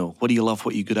about. What do you love,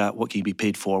 what are you good at, what can you be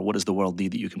paid for, what does the world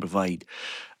need that you can provide?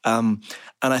 And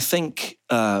I think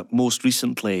most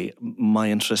recently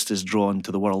my interest is drawn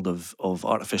to the world of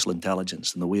artificial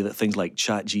intelligence and the way that things like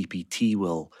ChatGPT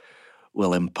will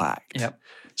impact. Yep.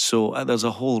 So there's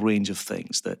a whole range of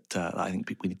things that I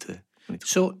think we need to.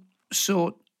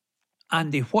 So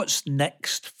Andy, what's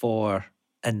next for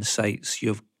Insights?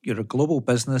 You're a global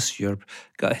business. You've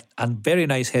got a very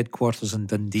nice headquarters in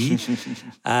Dundee.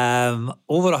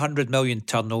 Over 100 million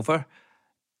turnover.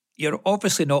 You're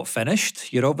obviously not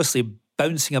finished. You're obviously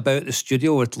bouncing about the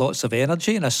studio with lots of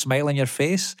energy and a smile on your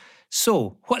face.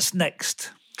 So, what's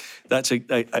next? That's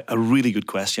a really good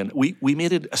question. We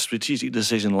made a strategic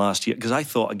decision last year because I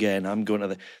thought, again, I'm going to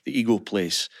the ego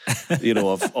place,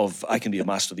 of I can be a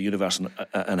master of the universe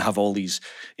and have all these,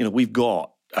 we've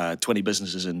got 20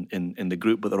 businesses in the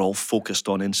group, but they're all focused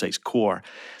on Insights Core.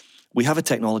 We have a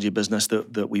technology business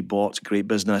that we bought, great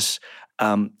business.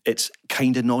 It's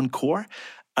kind of non-core.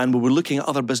 And we were looking at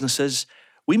other businesses.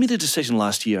 We made a decision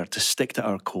last year to stick to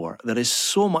our core. There is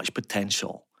so much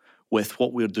potential with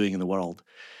what we're doing in the world.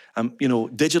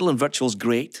 Digital and virtual is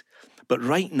great, but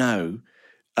right now,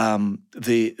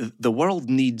 the world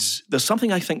needs. There's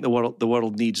something I think the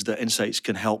world needs that Insights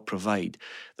can help provide.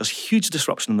 There's huge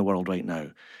disruption in the world right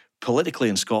now, politically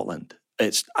in Scotland.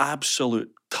 It's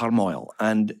absolute turmoil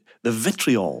and the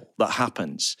vitriol that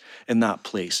happens in that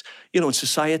place. And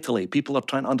societally, people are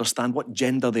trying to understand what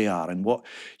gender they are and what,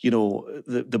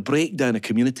 the breakdown of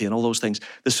community and all those things.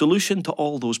 The solution to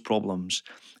all those problems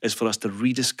is for us to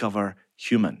rediscover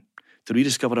human, to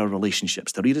rediscover our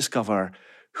relationships, to rediscover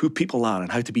who people are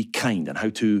and how to be kind and how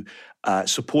to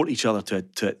support each other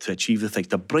to achieve the things,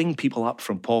 to bring people up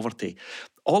from poverty.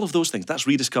 All of those things, that's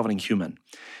rediscovering human.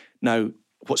 Now,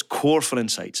 what's core for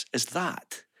Insights is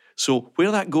that. So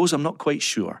where that goes, I'm not quite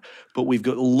sure, but we've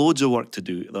got loads of work to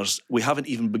do. We haven't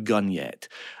even begun yet.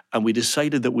 And we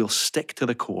decided that we'll stick to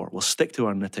the core, we'll stick to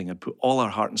our knitting and put all our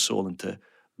heart and soul into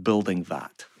building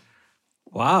that.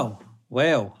 Wow.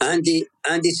 Well. Andy,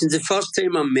 since the first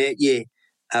time I met you,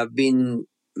 I've been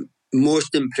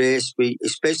most impressed with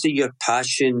especially your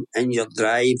passion and your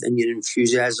drive and your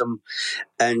enthusiasm.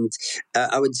 And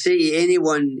I would say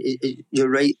anyone, you're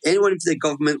right, anyone for the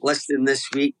government listening this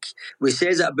week, we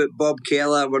says it about Bob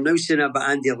Keller, we're now saying it about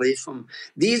Andy Latham.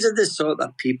 These are the sort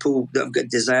of people that have got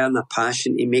desire and a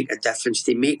passion to make a difference,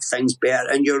 to make things better.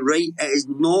 And you're right, it is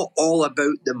not all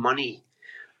about the money,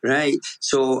 right?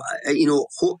 So,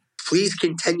 please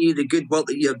continue the good work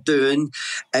that you're doing.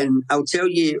 And I'll tell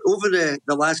you, over the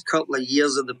last couple of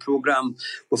years of the programme,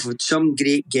 we've had some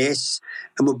great guests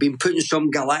and we've been putting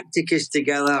some Galacticus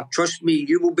together. Trust me,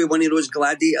 you will be one of those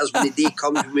gladiators when the day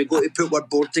comes when we go to put our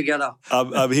board together.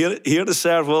 I'm here to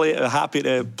serve, Willie. I'm happy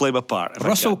to play my part.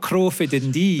 Russell Crowe for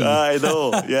Dundee. I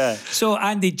know, yeah. So,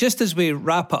 Andy, just as we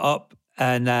wrap it up,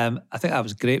 and I think that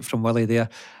was great from Willie there,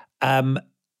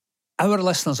 our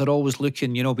listeners are always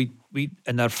looking, we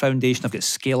in our foundation have got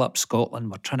Scale Up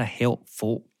Scotland. We're trying to help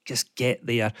folk just get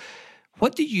there.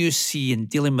 What do you see in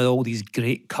dealing with all these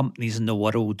great companies in the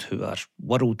world who are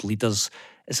world leaders?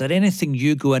 Is there anything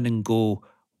you go in and go,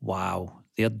 wow,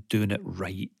 they're doing it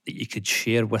right that you could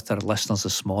share with our listeners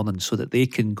this morning so that they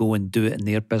can go and do it in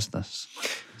their business?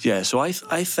 Yeah, so I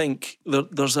think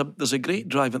there's a great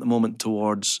drive at the moment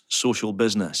towards social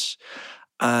business,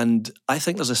 and I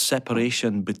think there's a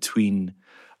separation between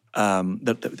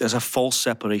there's a false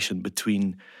separation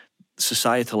between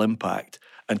societal impact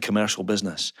and commercial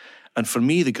business. And for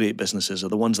me, the great businesses are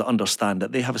the ones that understand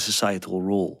that they have a societal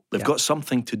role. They've got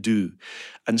something to do.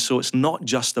 And so it's not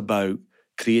just about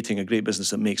creating a great business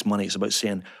that makes money. It's about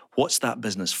saying, what's that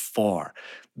business for?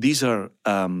 These are,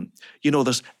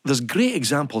 there's great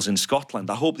examples in Scotland.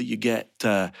 I hope that you get,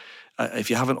 if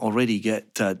you haven't already,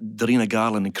 get Darina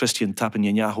Garland and Christian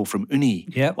Tapinyanyaho from Uni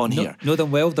on here. Know them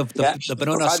well. They've been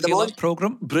on our scale-up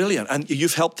programme. Brilliant. And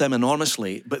you've helped them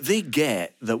enormously. But they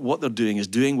get that what they're doing is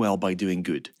doing well by doing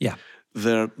good. Yeah.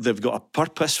 They've got a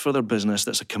purpose for their business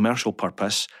that's a commercial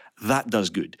purpose. That does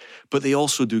good. But they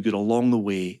also do good along the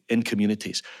way in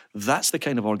communities. That's the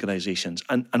kind of organisations.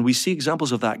 And we see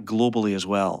examples of that globally as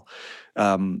well.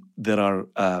 There are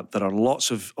lots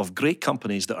of great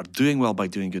companies that are doing well by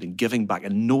doing good and giving back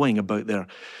and knowing about their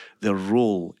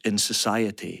role in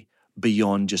society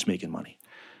beyond just making money.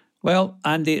 Well,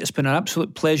 Andy, it's been an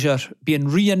absolute pleasure being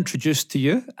reintroduced to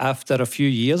you after a few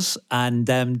years, and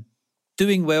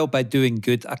doing well by doing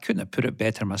good. I couldn't have put it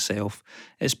better myself.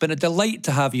 It's been a delight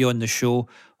to have you on the show.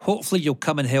 Hopefully you'll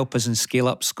come and help us in Scale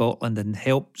Up Scotland and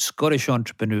help Scottish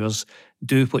entrepreneurs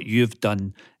do what you've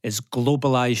done, is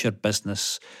globalise your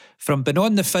business. From being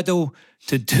on the fiddle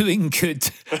to doing good.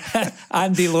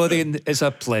 Andy Lothian, is a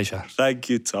pleasure. Thank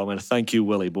you, Tom, and thank you,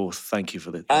 Willie, both. Thank you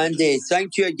for the... Andy,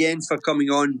 thank you again for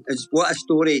coming on. What a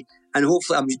story. And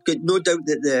hopefully, I'm got no doubt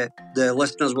that the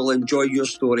listeners will enjoy your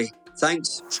story.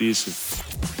 Thanks. See you soon.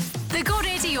 The Go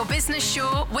Radio Business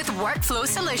Show with Workflow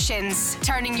Solutions,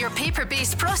 turning your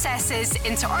paper-based processes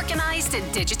into organised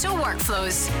digital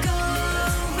workflows. Go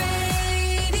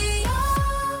Radio.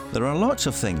 There are lots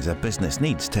of things a business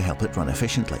needs to help it run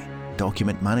efficiently.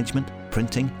 Document management,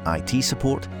 printing, IT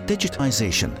support,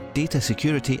 digitisation, data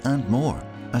security and more.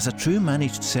 As a true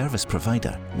managed service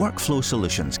provider, Workflow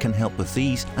Solutions can help with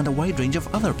these and a wide range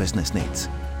of other business needs,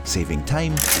 saving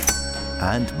time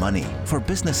and money for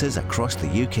businesses across the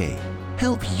UK.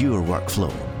 Help your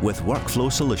workflow with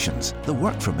Workflow Solutions, the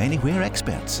work from anywhere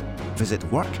experts. Visit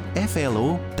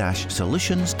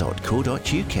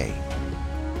workflo-solutions.co.uk.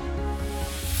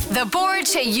 The board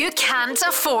you can't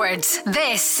afford.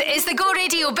 This is the Go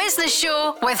Radio Business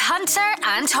Show with Hunter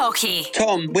and Haughey.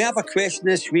 Tom, we have a question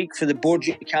this week for the board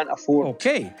you can't afford.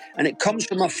 Okay. And it comes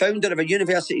from a founder of a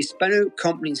university spin-out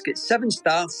company. He's got 7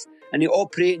 staff and they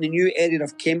operate in the new area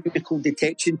of chemical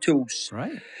detection tools.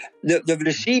 Right. They've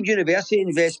received university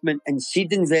investment and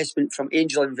seed investment from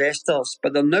angel investors,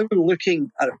 but they're now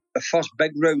looking at the first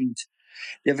big round.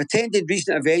 They've attended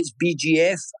recent events,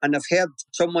 BGF, and I've heard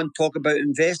someone talk about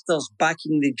investors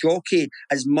backing the jockey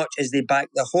as much as they back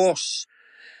the horse.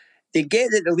 They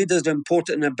get that the leaders are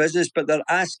important in their business, but they're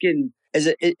asking, is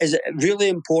it really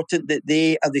important that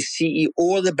they are the CEO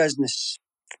of the business?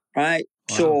 Right?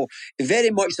 Wow. So very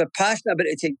much they're passionate about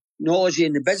the technology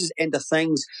and the business end of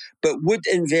things, but would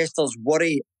investors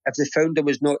worry if the founder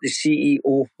was not the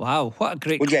CEO? Wow, what a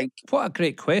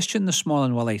great question this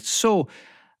morning, Willie. So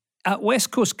at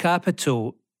West Coast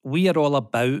Capital, we are all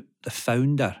about the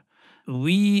founder.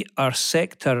 We are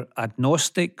sector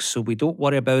agnostic, so we don't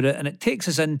worry about it. And it takes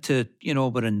us into,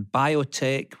 we're in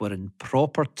biotech, we're in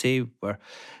property, we're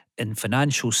in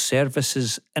financial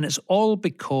services, and it's all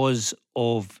because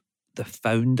of the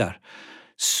founder.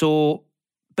 So,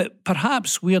 but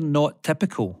perhaps we're not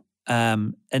typical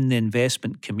in the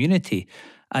investment community.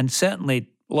 And certainly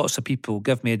lots of people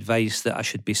give me advice that I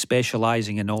should be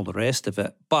specialising in all the rest of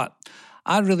it. But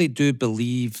I really do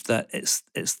believe that it's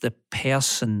the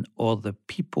person or the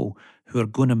people who are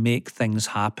going to make things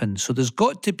happen. So there's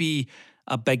got to be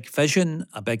a big vision,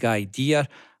 a big idea,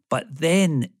 but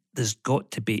then there's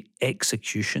got to be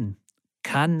execution.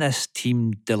 Can this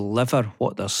team deliver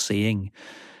what they're saying?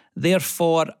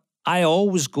 Therefore, I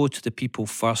always go to the people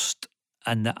first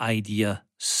and the idea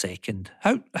second.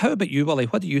 How about you, Willie?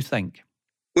 What do you think?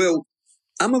 Well,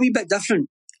 I'm a wee bit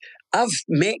different. I've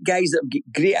met guys that have got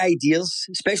great ideas,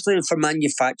 especially for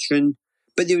manufacturing,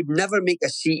 but they would never make a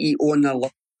CEO in their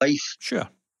life. Sure.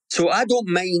 So I don't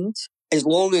mind as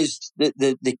long as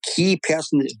the key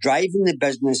person that's driving the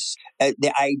business,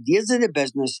 the ideas of the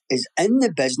business is in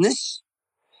the business.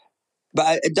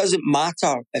 But it doesn't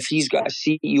matter if he's got a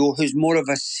CEO who's more of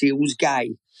a sales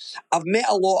guy. I've met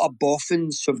a lot of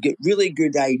boffins who've got really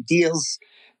good ideas,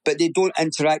 but they don't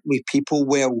interact with people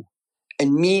well.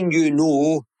 And me and you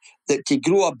know that to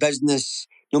grow a business,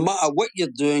 no matter what you're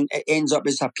doing, it ends up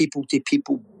as a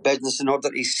people-to-people business in order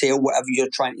to sell whatever you're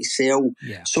trying to sell.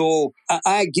 Yeah. So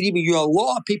I agree with you. A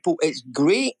lot of people, it's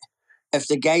great if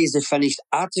the guy is a finished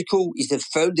article, he's the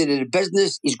founder of the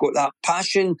business, he's got that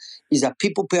passion, he's a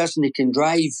people person, he can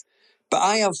drive. But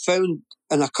I have found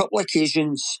on a couple of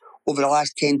occasions over the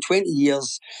last 10, 20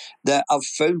 years that I've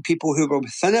found people who were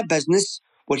within a business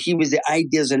where he was the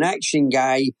ideas and action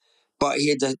guy, but he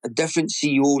had a different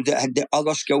CEO that had the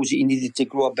other skills that he needed to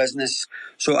grow a business.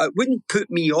 So it wouldn't put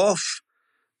me off,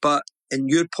 but in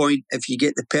your point, if you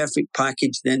get the perfect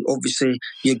package, then obviously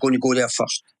you're going to go there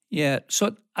first. Yeah,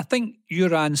 so I think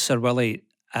your answer, Willie,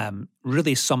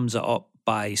 really sums it up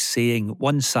by saying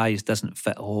one size doesn't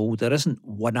fit all. There isn't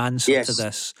one answer to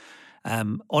this.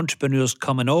 Entrepreneurs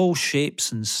come in all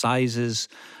shapes and sizes,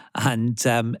 and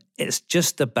it's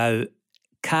just about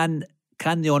can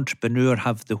the entrepreneur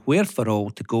have the wherewithal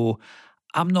to go,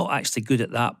 I'm not actually good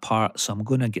at that part, so I'm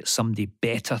going to get somebody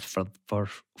better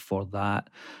for that.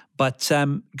 But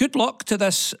good luck to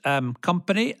this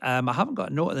company. I haven't got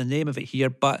a note of the name of it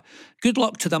here, but good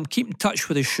luck to them. Keep in touch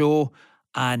with the show,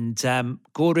 and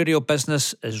Go Radio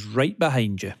Business is right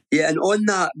behind you. Yeah, and on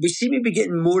that, we seem to be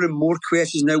getting more and more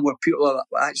questions now where people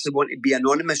actually want to be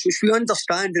anonymous, which we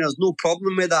understand, and there's no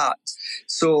problem with that.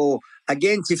 So,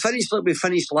 again, to finish like we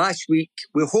finished last week,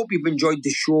 we hope you've enjoyed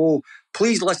the show.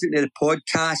 Please listen to the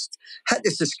podcast. Hit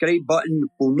the subscribe button.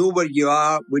 We'll know where you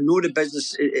are. We know the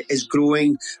business is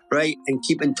growing, right? And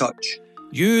keep in touch.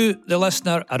 You, the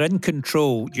listener, are in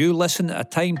control. You listen at a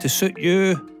time to suit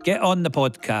you. Get on the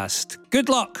podcast. Good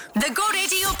luck. The Go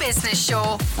Radio Business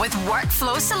Show with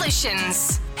Workflow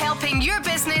Solutions. Helping your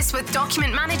business with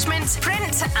document management,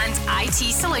 print and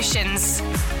IT solutions.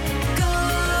 Go